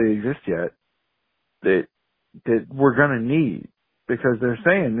doesn't really exist yet, that we're going to need, because they're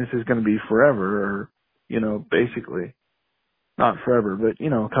saying this is going to be forever, or, you know, basically not forever, but, you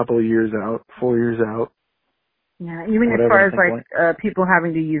know, a couple of years out, 4 years out. Yeah, you mean as far as like people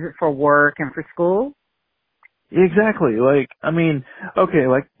having to use it for work and for school? Exactly. Like, I mean, okay,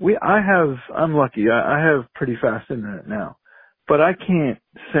 like I'm lucky. I have pretty fast internet now, but I can't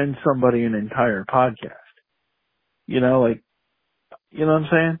send somebody an entire podcast. You know, like, you know what I'm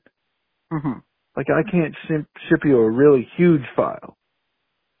saying? Mm-hmm. Like, I can't ship you a really huge file.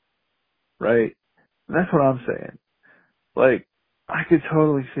 Right? And that's what I'm saying. Like, I could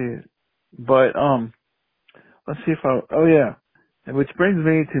totally see it. But, let's see if oh yeah. And which brings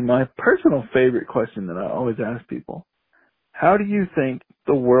me to my personal favorite question that I always ask people. How do you think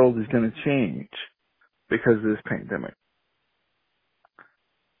the world is going to change because of this pandemic?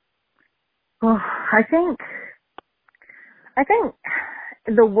 Well, I think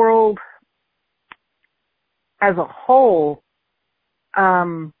the world as a whole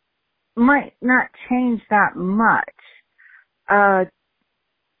might not change that much.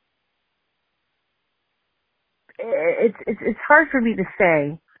 It's hard for me to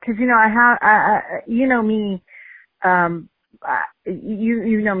say because you know me,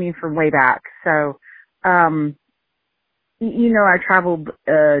 you know me from way back, so I traveled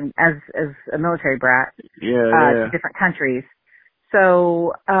as a military brat to different countries.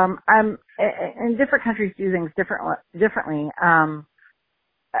 So I'm and different countries do things differently.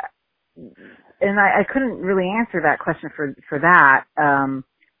 And I couldn't really answer that question for that.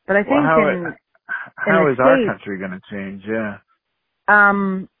 But I think how is our country going to change? Yeah.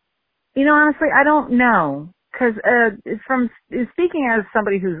 Honestly, I don't know. Because from speaking as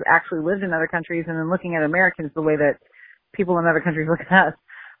somebody who's actually lived in other countries and then looking at Americans the way that people in other countries look at us,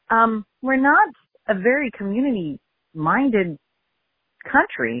 we're not a very community-minded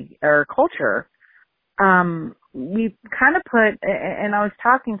country or culture. We kind of and I was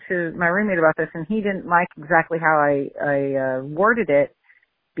talking to my roommate about this, and he didn't like exactly how I worded it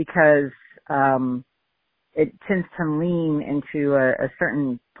because it tends to lean into a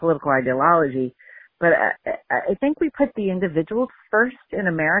certain political ideology. But I think we put the individuals first in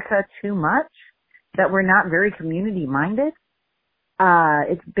America too much, that we're not very community-minded.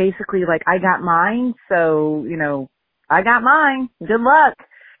 It's basically like, I got mine, so, I got mine. Good luck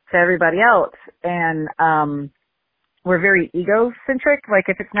to everybody else. And we're very egocentric. Like,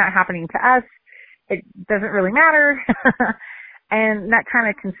 if it's not happening to us, it doesn't really matter. And that kind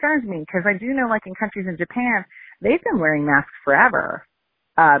of concerns me because I do know, like, in countries in Japan, they've been wearing masks forever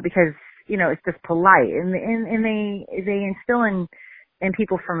because, it's just polite. And they instill in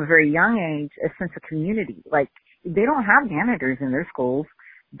people from a very young age a sense of community. Like, they don't have janitors in their schools.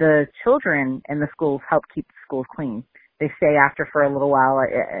 The children in the schools help keep the schools clean. They stay after for a little while,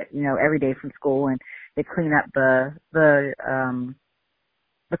 every day from school, and they clean up the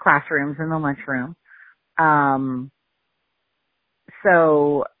classrooms and the lunchroom.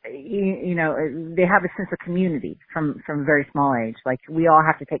 So, they have a sense of community from a very small age. Like, we all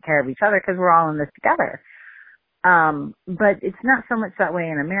have to take care of each other because we're all in this together. But it's not so much that way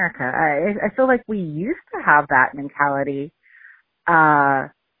in America. I feel like we used to have that mentality.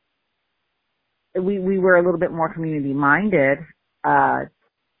 We were a little bit more community minded.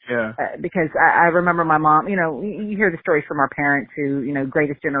 Because I remember my mom, you hear the stories from our parents who,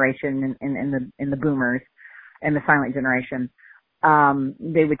 greatest generation in the boomers and the silent generation.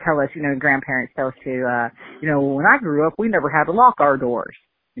 They would tell us, grandparents tell us to, when I grew up, we never had to lock our doors.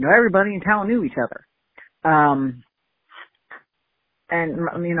 Everybody in town knew each other. And,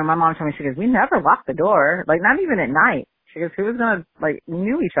 my mom told me, she goes, we never locked the door, like, not even at night. She goes, who was gonna, like, we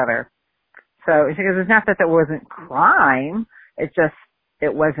knew each other. So she goes, it's not that there wasn't crime, it's just,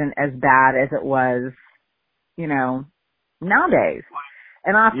 it wasn't as bad as it was, nowadays.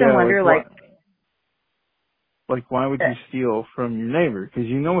 And I often wonder, like, why would you steal from your neighbor? Because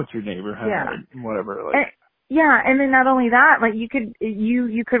you know what your neighbor had, whatever. Like. And then not only that, like, you could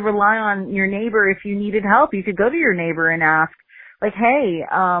rely on your neighbor if you needed help. You could go to your neighbor and ask, like, hey,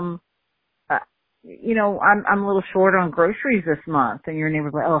 I'm a little short on groceries this month, and your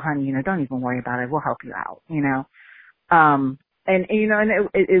neighbor's like, oh, honey, don't even worry about it. We'll help you out, and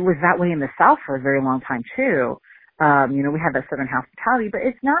it was that way in the South for a very long time too. We had that Southern hospitality, but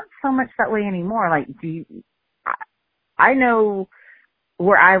it's not so much that way anymore. Like, I know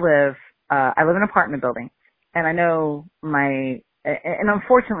where I live in an apartment building, and I know and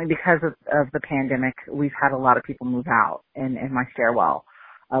unfortunately because of the pandemic, we've had a lot of people move out in my stairwell.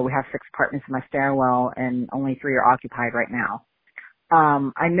 We have 6 apartments in my stairwell, and only 3 are occupied right now.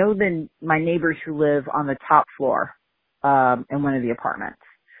 I know my neighbors who live on the top floor in one of the apartments.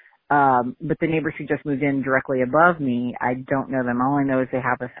 But the neighbors who just moved in directly above me, I don't know them. All I know is they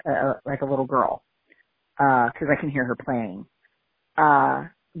have a little girl, because I can hear her playing.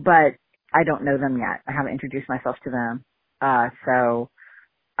 But I don't know them yet. I haven't introduced myself to them. But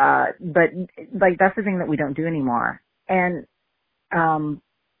like, that's the thing that we don't do anymore. And,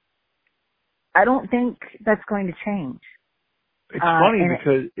 I don't think that's going to change. It's funny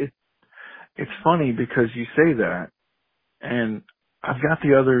because it's funny because you say that, and I've got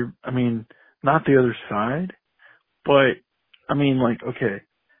not the other side, but okay,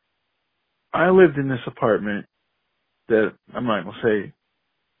 I lived in this apartment that I'm not going to say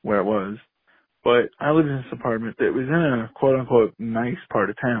where it was, but I lived in this apartment that was in a quote unquote nice part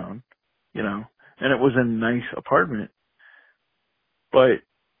of town, and it was a nice apartment, but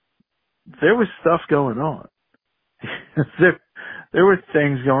there was stuff going on. there were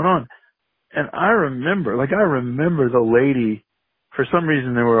things going on. And I remember the lady, for some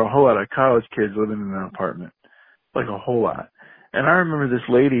reason there were a whole lot of college kids living in an apartment, like a whole lot. And I remember this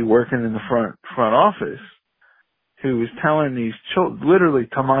lady working in the front office who was telling these literally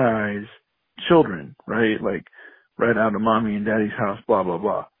to my eyes, children, right? Like right out of mommy and daddy's house, blah, blah,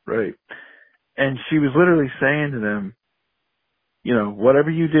 blah, right? And she was literally saying to them, you know, whatever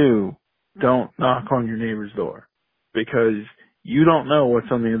you do, don't knock on your neighbor's door because you don't know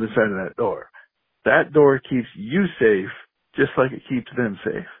what's on the other side of that door. That door keeps you safe just like it keeps them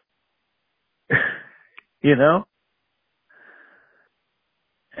safe. You know?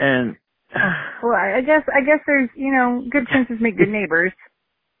 And well, I guess there's, you know, good senses make good neighbors,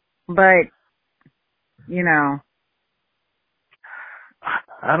 but, you know,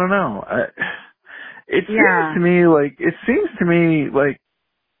 I don't know. It seems to me like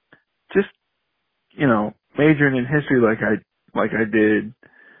just, you know, majoring in history like I did,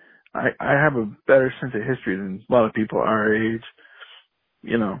 I have a better sense of history than a lot of people our age,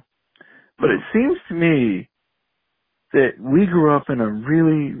 you know. But it seems to me that we grew up in a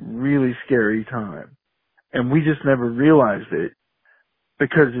really, really scary time. And we just never realized it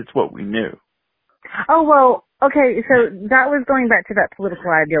because it's what we knew. Oh, well, okay, so that was going back to that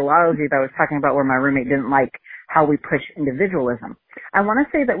political ideology that I was talking about where my roommate didn't like how we push individualism. I want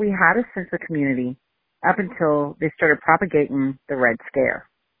to say that we had a sense of community up until they started propagating the Red Scare.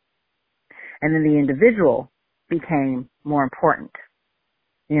 And then the individual became more important,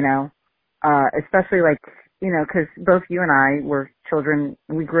 you know, especially like, you know, because both you and I were children.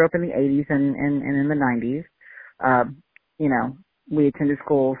 We grew up in the 80s and in the 90s. You know, we attended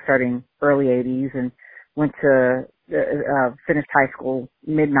school starting early 80s and went to finished high school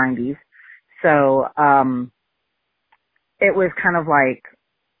mid 90s. So it was kind of like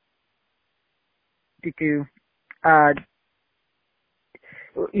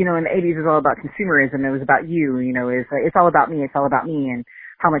you know, in the 80s it was all about consumerism. It was about you, you know, it's all about me, and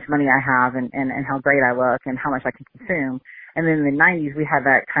how much money I have and how great I look and how much I can consume. And then in the 90s we had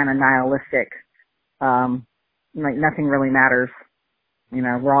that kind of nihilistic, like nothing really matters. You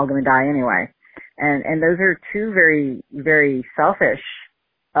know, we're all going to die anyway. And those are two very, very selfish,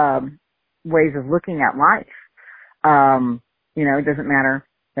 ways of looking at life. You know, it doesn't matter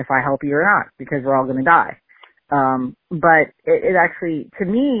if I help you or not because we're all going to die. But it actually, to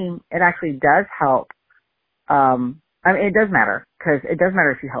me, it actually does help. I mean, it does matter because it does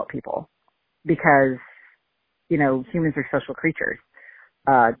matter if you help people because, you know, humans are social creatures.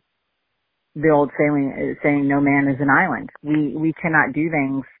 The old saying, no man is an island. We cannot do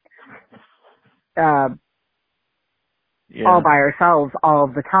things, all by ourselves all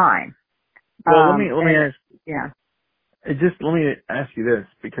of the time. Well, let me ask. Yeah. Let me ask you this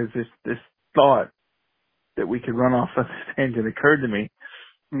because this thought that we could run off on this tangent occurred to me.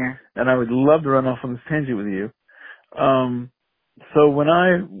 Yeah. And I would love to run off on this tangent with you. So when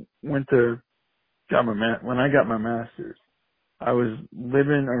I when I got my master's, I was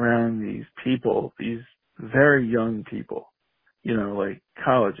living around these people, these very young people, you know, like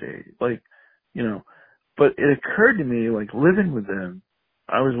college age, like, you know, but it occurred to me, like living with them,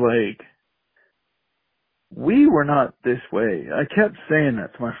 I was like, we were not this way. I kept saying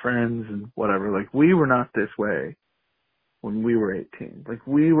that to my friends and whatever, like we were not this way when we were 18. Like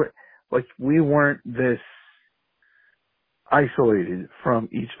we weren't this isolated from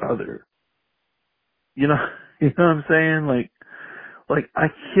each other. You know what I'm saying? Like I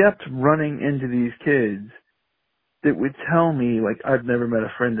kept running into these kids that would tell me like I've never met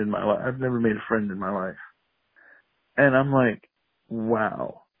a friend in my life. I've never made a friend in my life. And I'm like,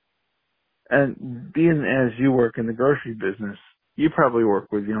 wow. And being as you work in the grocery business, you probably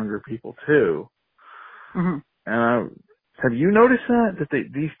work with younger people too. Mm-hmm. And have you noticed that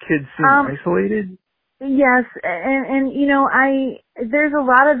these kids seem isolated? Yes, and you know, there's a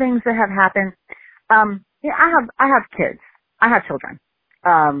lot of things that have happened. Yeah, I have kids. I have children.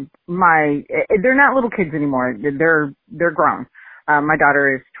 They're not little kids anymore. They're grown. My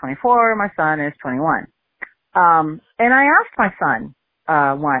daughter is 24. My son is 21. And I asked my son,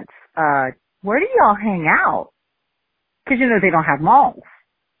 once, where do y'all hang out? Cause you know, they don't have malls.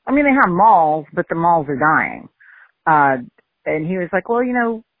 I mean, they have malls, but the malls are dying. And he was like, well, you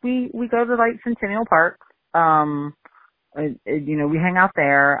know, we go to like Centennial Park. You know, we hang out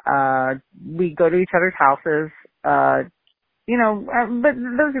there. We go to each other's houses. You know, but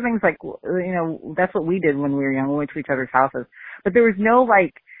those are things like, you know, that's what we did when we were young. We went to each other's houses. But there was no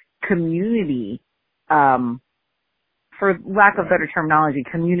like community, for lack of better terminology,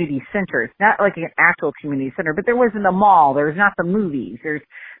 community centers. Not like an actual community center, but there wasn't a mall. There's not the movies.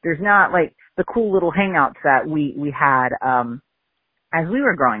 There's not like the cool little hangouts that we had, as we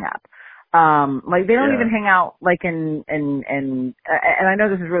were growing up. Like they don't Yeah. even hang out like and I know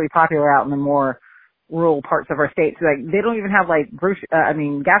this is really popular out in the more rural parts of our states. Like they don't even have like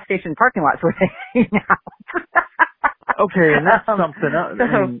gas station parking lots where they hang out. Okay, and that's something else. So,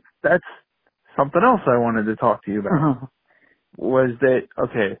 And that's something else I wanted to talk to you about. Was that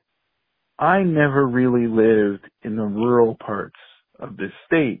okay? I never really lived in the rural parts of the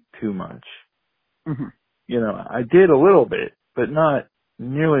state too much. mm-hmm. You know, I did a little bit, but not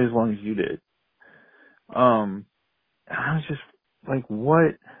nearly as long as you did. I was just like,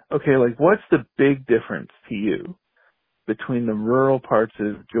 what? Okay, like, what's the big difference to you between the rural parts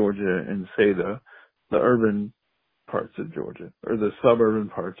of Georgia and, say, the urban parts of Georgia, or the suburban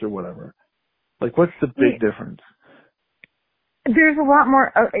parts, or whatever? Like, what's the big difference? There's a lot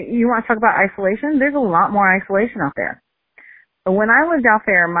more. You want to talk about isolation? There's a lot more isolation out there. When I lived out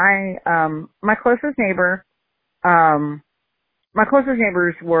there, my closest neighbor, my closest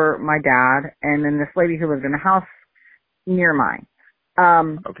neighbors were my dad and then this lady who lived in a house near mine.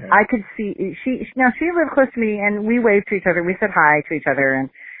 Okay. I could see she lived close to me and we waved to each other. We said hi to each other and,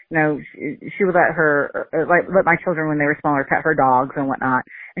 you know, she would let my children when they were smaller pet her dogs and whatnot.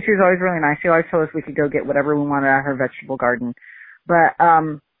 And she was always really nice. She always told us we could go get whatever we wanted out of her vegetable garden. But,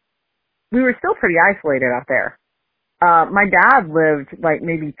 we were still pretty isolated out there. My dad lived like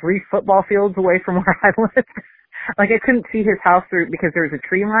maybe 3 football fields away from where I lived. Like I couldn't see his house through because there was a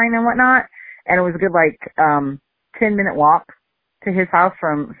tree line and whatnot. And it was a good 10-minute walk to his house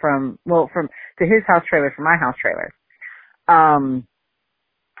to his house trailer from my house trailer.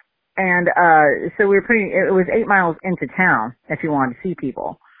 So we were it was 8 miles into town if you wanted to see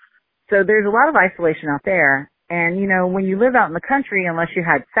people. So there's a lot of isolation out there. And, you know, when you live out in the country, unless you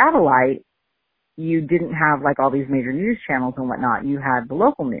had satellite, you didn't have like all these major news channels and whatnot. You had the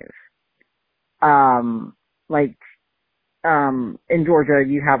local news. In Georgia,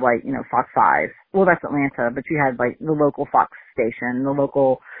 you have Fox 5. Well, that's Atlanta, but you had like the local Fox station, the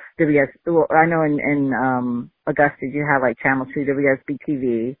local WS. Well, I know in Augusta, you had like Channel 2, WSB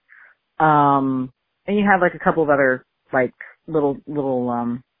TV. And you had like a couple of other like little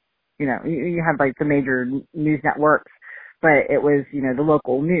you had like the major news networks, but it was, the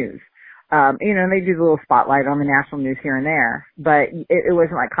local news. And they do the little spotlight on the national news here and there, but it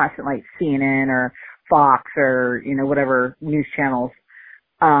wasn't like constant like CNN or Fox or, whatever news channels,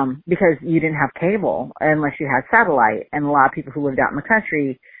 because you didn't have cable unless you had satellite, and a lot of people who lived out in the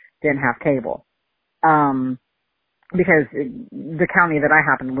country didn't have cable. Because the county that I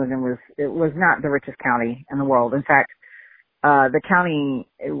happened to live in was not the richest county in the world. In fact, the county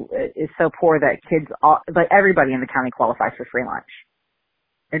is so poor that everybody in the county qualifies for free lunch.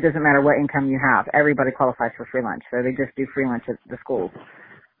 It doesn't matter what income you have. Everybody qualifies for free lunch. So they just do free lunch at the schools.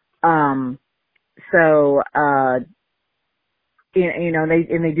 They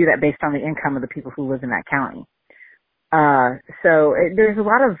do that based on the income of the people who live in that county. There's a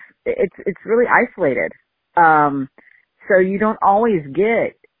lot of, it's really isolated. So you don't always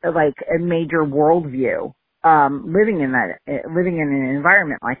get like a major worldview, living in an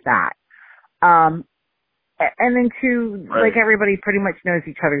environment like that. And then too, right. Like everybody pretty much knows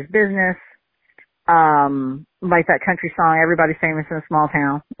each other's business. Like that country song, everybody's famous in a small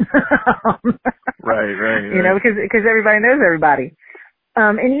town. Right. Because everybody knows everybody.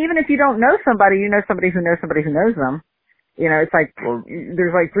 And even if you don't know somebody, you know somebody who knows somebody who knows them. It's like,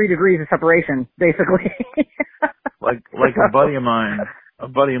 there's like 3 degrees of separation, basically. like a buddy of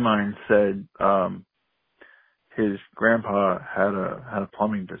mine said, his grandpa had a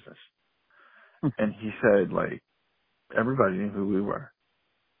plumbing business. And he said, like, everybody knew who we were.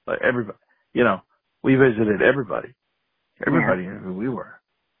 Like, everybody, we visited everybody. Everybody knew who we were.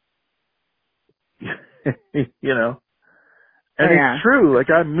 And it's true.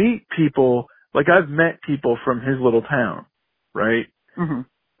 Like, I've met people from his little town, right? Mm-hmm.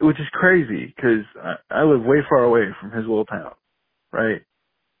 Which is crazy, because I live way far away from his little town, right?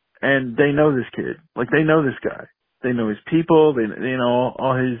 And they know this kid. Like, they know this guy. They know his people. They know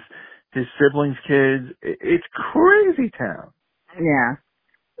all his siblings' kids. It's crazy town. Yeah.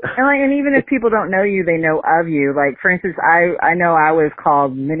 And even if people don't know you, they know of you. Like, for instance, I know I was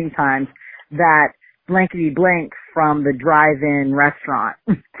called many times that blankety blank from the drive-in restaurant.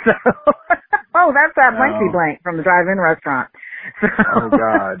 So, that's that blankety blank from the drive-in restaurant. So, oh,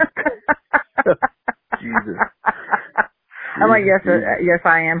 God. Jesus. I'm like, yes,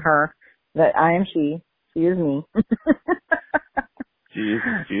 I am her. That I am she. She is me.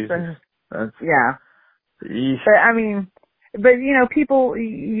 Jesus. That's, yeah. Yeesh. But people,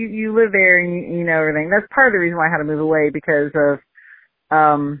 you live there and you know everything. That's part of the reason why I had to move away, because of,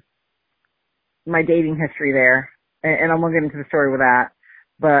 my dating history there. And I'm going to get into the story with that.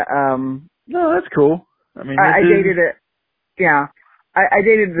 But No, that's cool. I mean, I dated it. Yeah, I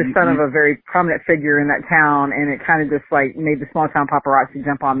dated the son of a very prominent figure in that town, and it kind of just like made the small town paparazzi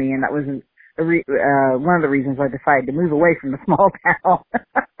jump on me, and that wasn't one of the reasons I decided to move away from the small town.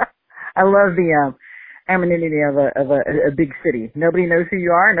 I love the anonymity of a big city. Nobody knows who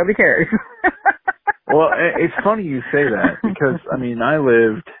you are. Nobody cares. Well, it's funny you say that because I mean, I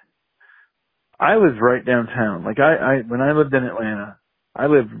lived right downtown. Like when I lived in Atlanta, I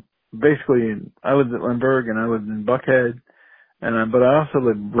lived at Lindbergh and I lived in Buckhead, but I also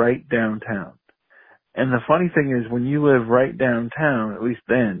lived right downtown. And the funny thing is, when you live right downtown, at least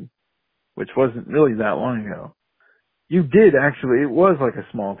then, which wasn't really that long ago, you did actually. It was like a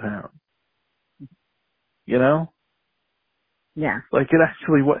small town. You know? Yeah. Like it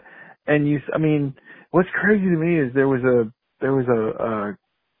actually was. And I mean, what's crazy to me is there was a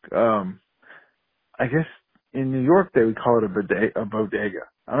I guess in New York they would call it a bodega.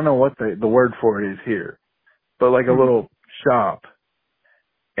 I don't know what the word for it is here, but like a little shop.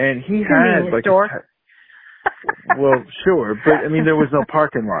 And he had like store? well, sure, but I mean there was no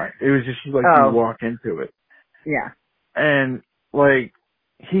parking lot. It was just like you walk into it. Yeah. And like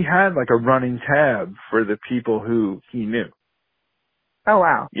he had like a running tab for the people who he knew. Oh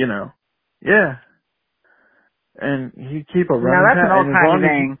wow. You know. Yeah. And he'd keep a running tab. Now that's tab. an old-time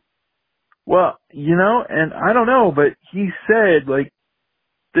thing. Well, you know, and I don't know, but he said, like,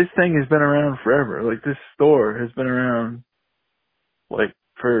 this thing has been around forever. Like, this store has been around, like,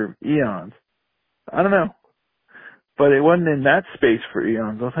 for eons. I don't know. But it wasn't in that space for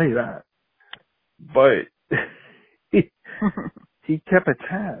eons, I'll tell you that. But he kept a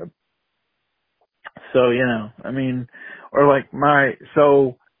tab. So, you know, I mean, or like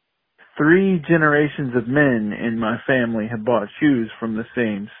so 3 generations of men in my family had bought shoes from the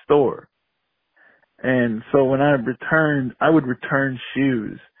same store. And so when I would return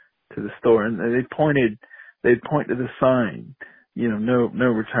shoes to the store, and they'd point to the sign, you know, no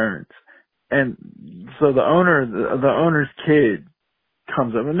returns. And so the owner's kid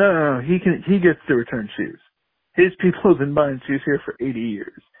comes up and no, he gets to return shoes. His people have been buying shoes here for 80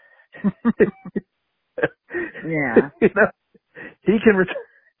 years. Yeah. You know, he can return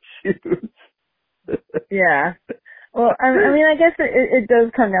shoes. Yeah. Well, I mean, I guess it does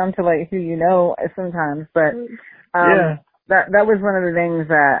come down to like who you know sometimes, but yeah. That was one of the things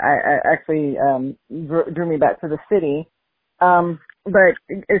that I actually drew me back to the city. But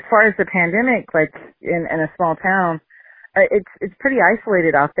as far as the pandemic, like in a small town, it's pretty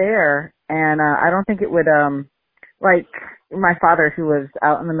isolated out there, and I don't think it would like my father, who lives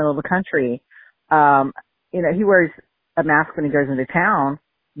out in the middle of the country. You know, he wears a mask when he goes into town,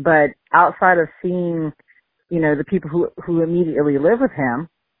 but outside of seeing, you know, the people who immediately live with him,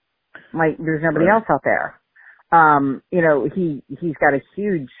 like there's nobody else out there. You know, he's got a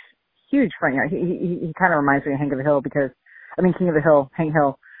huge front yard. He kind of reminds me of King of the Hill, Hank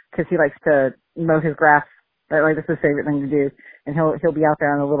Hill, because he likes to mow his grass. Like that's his favorite thing to do, and he'll be out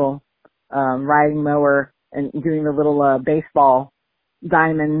there on a little riding mower and doing the little baseball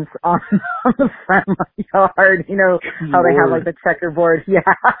diamonds on the front yard. You know how they have like the checkerboard. Yeah,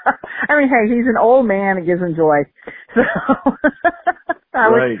 I mean, hey, he's an old man. It gives him joy. So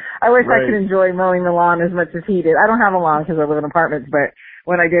I wish I could enjoy mowing the lawn as much as he did. I don't have a lawn because I live in apartments, but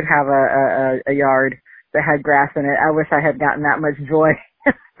when I did have a yard that had grass in it, I wish I had gotten that much joy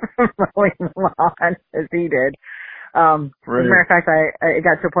from mowing the lawn as he did. As a matter of fact, I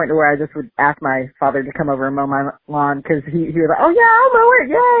got to a point where I just would ask my father to come over and mow my lawn because he was like, oh yeah, I'll mow it,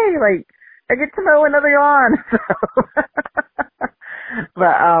 yay! Like, I get to mow another lawn. So,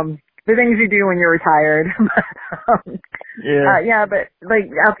 but, the things you do when you're retired. Yeah, but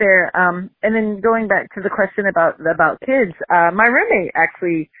like out there, and then going back to the question about kids, my roommate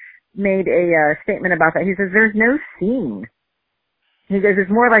actually made a statement about that. He says there's no scene. He goes,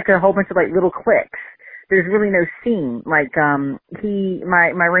 it's more like a whole bunch of like little clicks. There's really no scene. Like,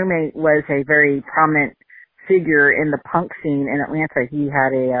 my roommate was a very prominent figure in the punk scene in Atlanta. He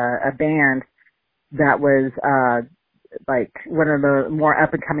had a band that was, like one of the more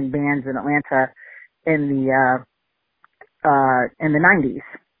up and coming bands in Atlanta in the 90s.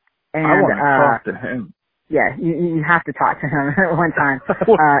 And, I want to talk to him. Yeah, you have to talk to him at one time. Cause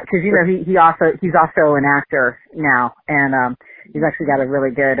you know, he's also an actor now, and, he's actually got a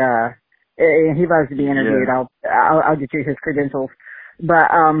really good, he loves to be interviewed. Yeah. I'll get you his credentials.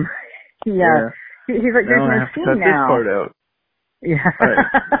 But he's like, there's no scene now. This part out. Yeah.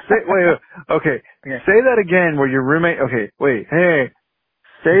 Right. Wait. Okay. Yeah. Say that again. Where your roommate? Okay. Wait. Hey.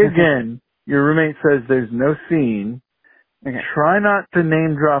 Say again. Your roommate says there's no scene. Okay. Try not to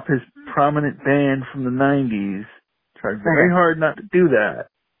name drop his prominent band from the 90s. Try very hard not to do that.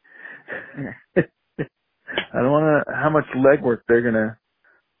 I don't want to, how much legwork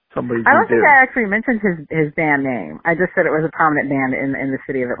somebody's I going don't to do. think I actually mentioned his band name. I just said it was a prominent band in the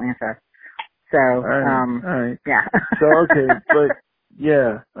city of Atlanta. So, All right. yeah. So, okay, but,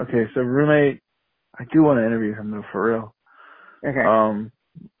 yeah, okay, so roommate, I do want to interview him though, for real. Okay.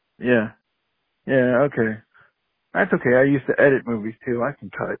 Yeah. Yeah, okay. That's okay, I used to edit movies too, I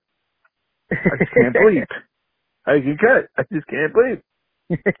can cut. I just can't bleep. I can cut, I just can't bleep.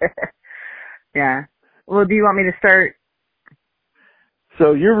 Yeah. Well, do you want me to start?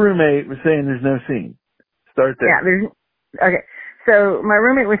 So your roommate was saying there's no scene. Start there. Yeah, okay. So my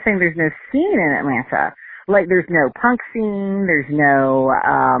roommate was saying there's no scene in Atlanta. Like there's no punk scene, there's no,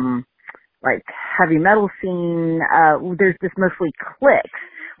 like heavy metal scene, there's just mostly cliques.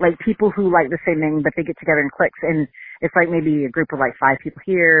 Like people who like the same thing, but they get together in cliques, and it's like maybe a group of like 5 people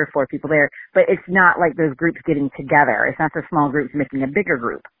here, 4 people there, but it's not like those groups getting together. It's not the small groups making a bigger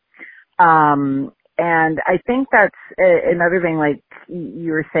group. And I think that's another thing, like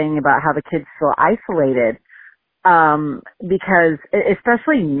you were saying about how the kids feel isolated, because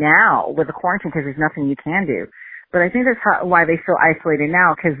especially now with the quarantine, because there's nothing you can do. But I think that's why they feel isolated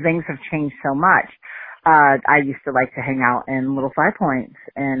now, because things have changed so much. I used to like to hang out in Little Five Points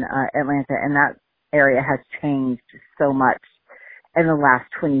in Atlanta, and that area has changed so much in the last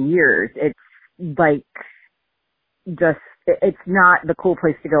 20 years. It's like it's not the cool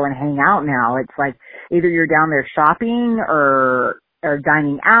place to go and hang out now. It's like either you're down there shopping or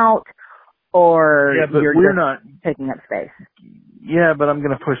dining out, or you're we're just not taking up space. Yeah, but I'm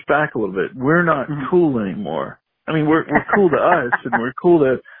going to push back a little bit. We're not cool anymore. I mean, we're cool to us and we're cool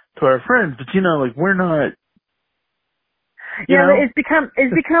to our friends, but like we're not. Yeah, it's become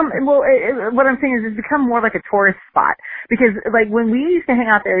well. What I'm saying is, it's become more like a tourist spot, because like when we used to hang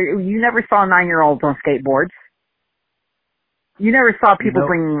out there, you never saw 9-year-olds on skateboards. You never saw people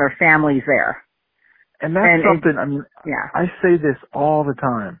bringing their families there. And that's something. I say this all the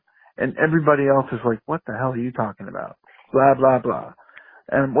time, and everybody else is like, "What the hell are you talking about?" Blah blah blah.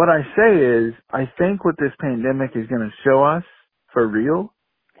 And what I say is, I think what this pandemic is going to show us, for real,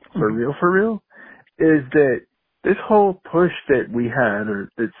 is that this whole push that we had, or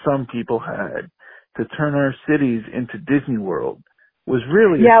that some people had, to turn our cities into Disney World was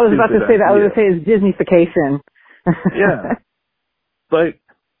really I was about to say that. I was going to say it's Disneyfication. Yeah. Like,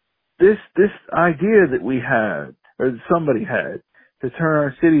 this idea that we had, or that somebody had, to turn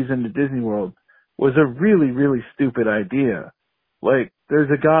our cities into Disney World was a really, really stupid idea. Like,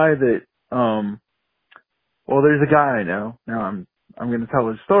 there's a guy that, there's a guy I know. Now I'm going to tell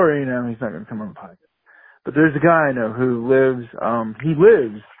his story. Now he's not going to come on the podcast. But there's a guy I know who lives, he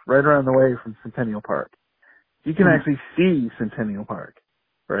lives right around the way from Centennial Park. You can actually see Centennial Park,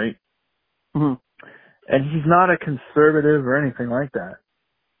 right? Mm-hmm. And he's not a conservative or anything like that.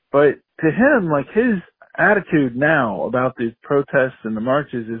 But to him, like, his attitude now about the protests and the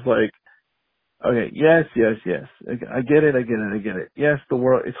marches is like, okay, yes. I get it. Yes, the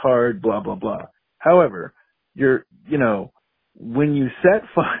world, it's hard, blah, blah, blah. However, when you set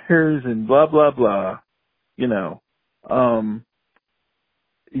fires and blah, blah, blah, you're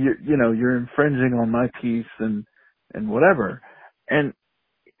infringing on my peace and whatever. And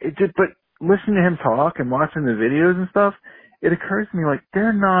but listening to him talk and watching the videos and stuff, it occurs to me, like,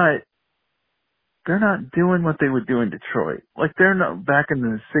 they're not doing what they would do in Detroit. Like, they're not back in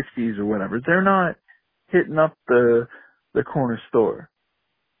the 60s or whatever. They're not hitting up the corner store.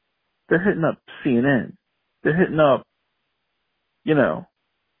 They're hitting up CNN. They're hitting up,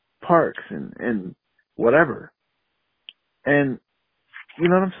 parks and whatever. And you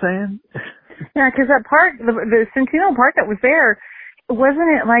know what I'm saying? Yeah, because that park, the Centennial Park that was there, wasn't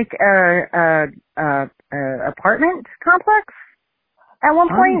it like a apartment complex at one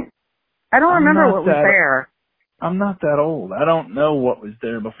point? I don't remember what was there. I'm not that old. I don't know what was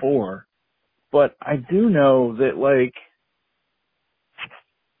there before, but I do know that, like,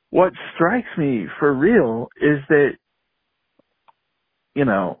 what strikes me for real is that,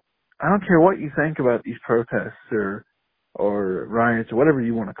 I don't care what you think about these protests or riots or whatever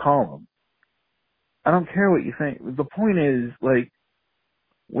you want to call them. I don't care what you think. The point is, like,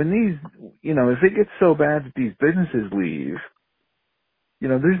 when these, if it gets so bad that these businesses leave,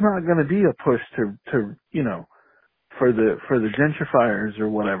 there's not going to be a push to for the gentrifiers or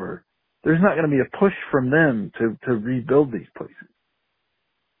whatever. There's not going to be a push from them to rebuild these places.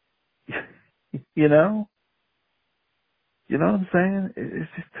 You know what I'm saying?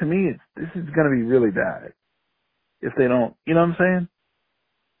 It's just, to me, this is going to be really bad if they don't. You know what I'm saying?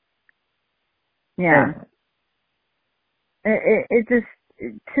 Yeah. It just,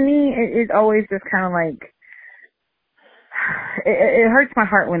 to me, it always just kind of like, it hurts my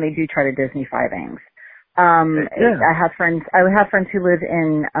heart when they do try to Disneyfy things. Yeah. I have friends who live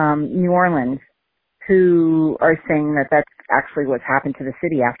in New Orleans who are saying that that's actually what's happened to the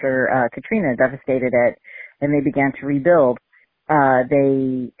city after Katrina devastated it, and they began to rebuild.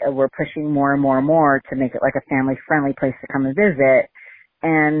 They were pushing more and more and more to make it like a family-friendly place to come and visit.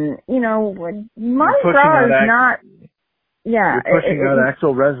 And, you know, Mardi Gras is not... Yeah. You're pushing out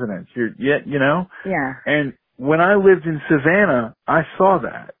actual residents. You know? Yeah. And when I lived in Savannah, I saw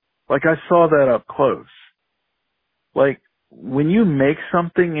that. Like, I saw that up close. Like, when you make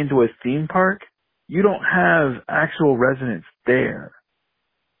something into a theme park, you don't have actual residents there.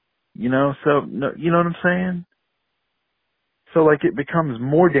 You know? So, no, you know what I'm saying? So, like, it becomes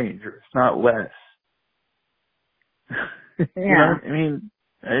more dangerous, not less. Yeah. You know? I mean,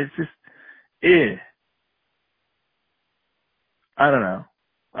 it's just, I don't know.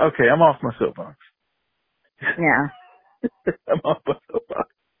 Okay, I'm off my soapbox. Yeah. I'm off my soapbox.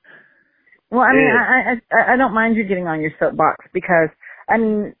 Well, I mean, I don't mind you getting on your soapbox because, I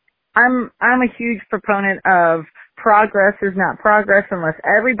mean, I'm a huge proponent of progress is not progress unless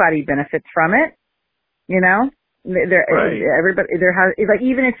everybody benefits from it. You know? Right. Everybody, like,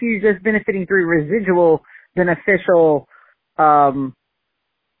 even if you're just benefiting through residual beneficial,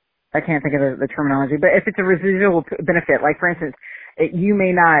 I can't think of the terminology, but if it's a residual benefit, like for instance, you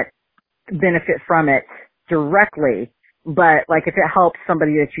may not benefit from it directly, but like if it helps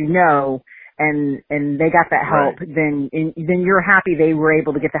somebody that you know and they got that help, right. then you're happy they were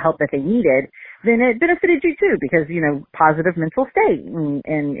able to get the help that they needed, then it benefited you too because, you know, positive mental state and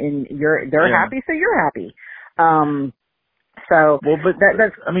they're happy, so you're happy. So well, but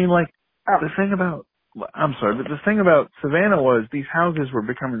that's, I mean, like the thing about, I'm sorry, but the thing about Savannah was these houses were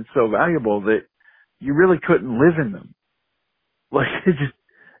becoming so valuable that you really couldn't live in them. Like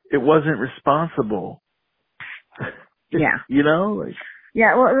it wasn't responsible. Yeah. You know, like.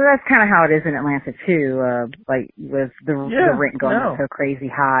 Yeah, well, that's kind of how it is in Atlanta too. Like with the rent going up so crazy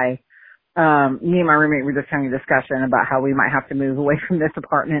high. Me and my roommate were just having a discussion about how we might have to move away from this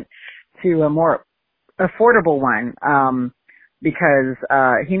apartment to a more affordable one. Because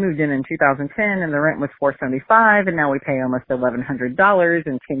he moved in 2010 and the rent was $475 and now we pay almost $1,100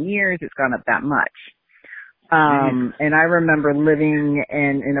 in 10 years. It's gone up that much. And I remember living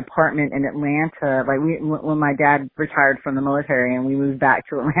in an apartment in Atlanta, like when my dad retired from the military and we moved back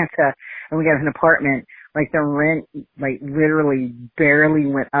to Atlanta and we got an apartment, like the rent, like literally barely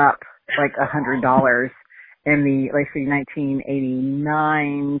went up like $100 in the, like say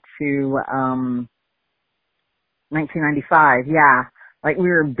 1989 to, 1995. Yeah. Like we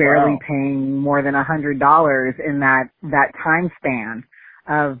were barely paying more than $100 in that time span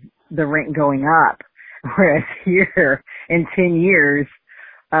of the rent going up. Whereas here in 10 years,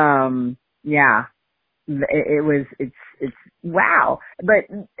 it's wow. But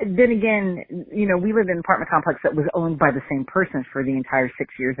then again, you know, we lived in an apartment complex that was owned by the same person for the entire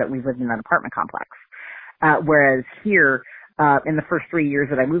 6 years that we lived in that apartment complex. Whereas here, in the first 3 years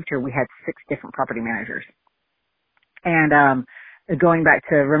that I moved here, we had 6 different property managers. And, going back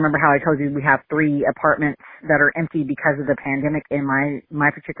to, remember how I told you we have 3 apartments that are empty because of the pandemic in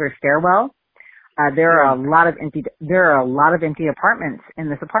my particular stairwell? There are a lot of empty apartments in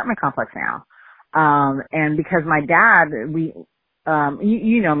this apartment complex now. And because my dad,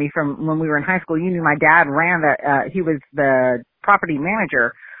 you know me from when we were in high school, you knew my dad ran he was the property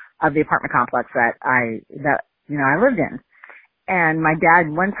manager of the apartment complex that I lived in. And my dad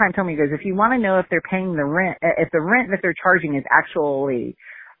one time told me, he goes, if you want to know if they're paying the rent, if the rent that they're charging is actually,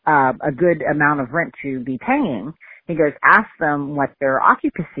 a good amount of rent to be paying, he goes, ask them what their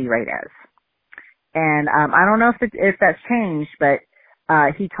occupancy rate is. And I don't know if that's changed, but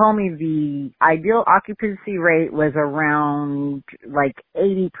he told me the ideal occupancy rate was around like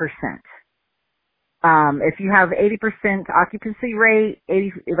 80%. If you have 80% occupancy rate,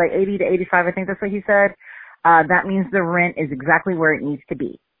 80 to 85, I think that's what he said, that means the rent is exactly where it needs to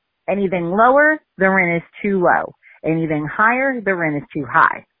be. Anything lower, the rent is too low. Anything higher, the rent is too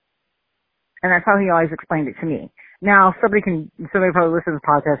high. And that's how he always explained it to me. Now, somebody probably listens to the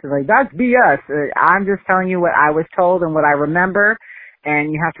podcast and is like, that's BS. I'm just telling you what I was told and what I remember.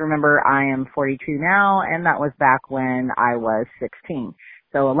 And you have to remember I am 42 now, and that was back when I was 16.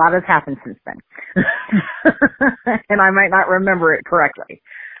 So a lot has happened since then. And I might not remember it correctly,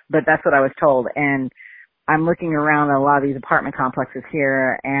 but that's what I was told. And I'm looking around at a lot of these apartment complexes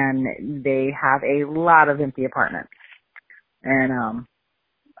here, and they have a lot of empty apartments. And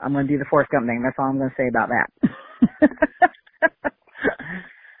I'm going to do the Forrest Gump thing. That's all I'm going to say about that.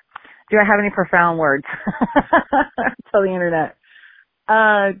 Do I have any profound words? Tell the internet.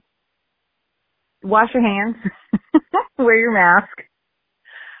 Wash your hands. wear your mask.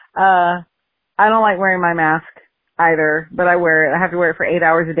 I don't like wearing my mask either, but I wear it. I have to wear it for 8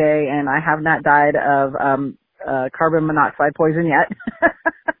 hours a day, and I have not died of carbon monoxide poison yet.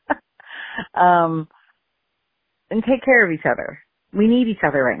 And take care of each other. We need each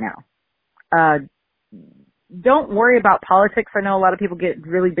other right now. Don't worry about politics. I know a lot of people get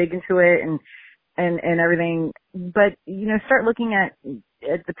really big into it and everything, but start looking at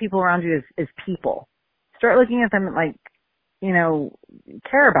the people around you as people. Start looking at them like,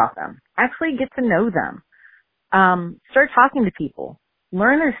 care about them. Actually get to know them. Start talking to people.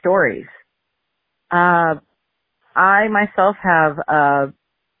 Learn their stories. I myself have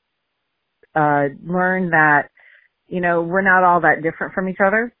learned that, we're not all that different from each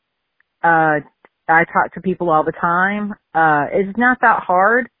other. I talk to people all the time. It's not that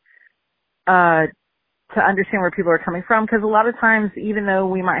hard to understand where people are coming from, because a lot of times, even though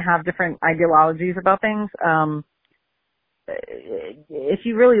we might have different ideologies about things, if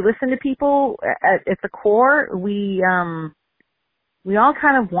you really listen to people at the core, we all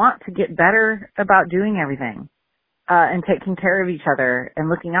kind of want to get better about doing everything, and taking care of each other and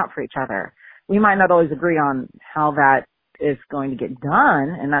looking out for each other. We might not always agree on how that is going to get done,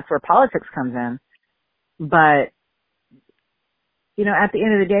 and that's where politics comes in. But, at the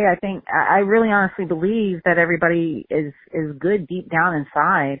end of the day, I think, I really honestly believe that everybody is good deep down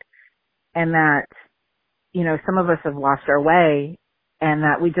inside, and that, some of us have lost our way, and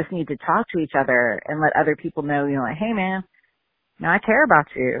that we just need to talk to each other and let other people know, like, hey man, I care about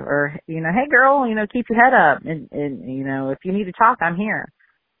you, or, hey girl, keep your head up, and if you need to talk, I'm here.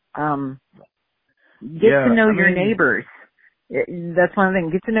 Get to know your neighbors. That's one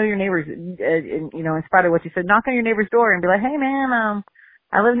thing. Get to know your neighbors. In spite of what you said, knock on your neighbor's door and be like, hey man,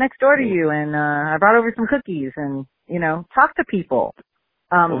 I live next door to you, and I brought over some cookies, and talk to people.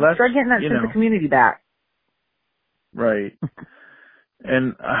 Start getting that sense of community back. Right.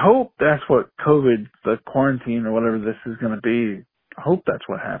 And I hope that's what COVID, the quarantine or whatever this is going to be, I hope that's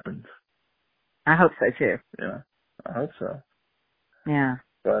what happens. I hope so too. Yeah, I hope so. Yeah.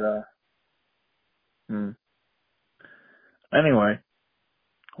 But, anyway,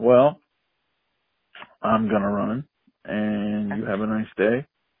 well, I'm going to run, and you have a nice day.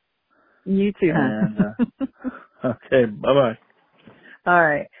 You too, huh? Okay, bye-bye. All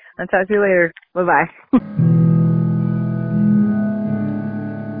right. I'll talk to you later. Bye-bye.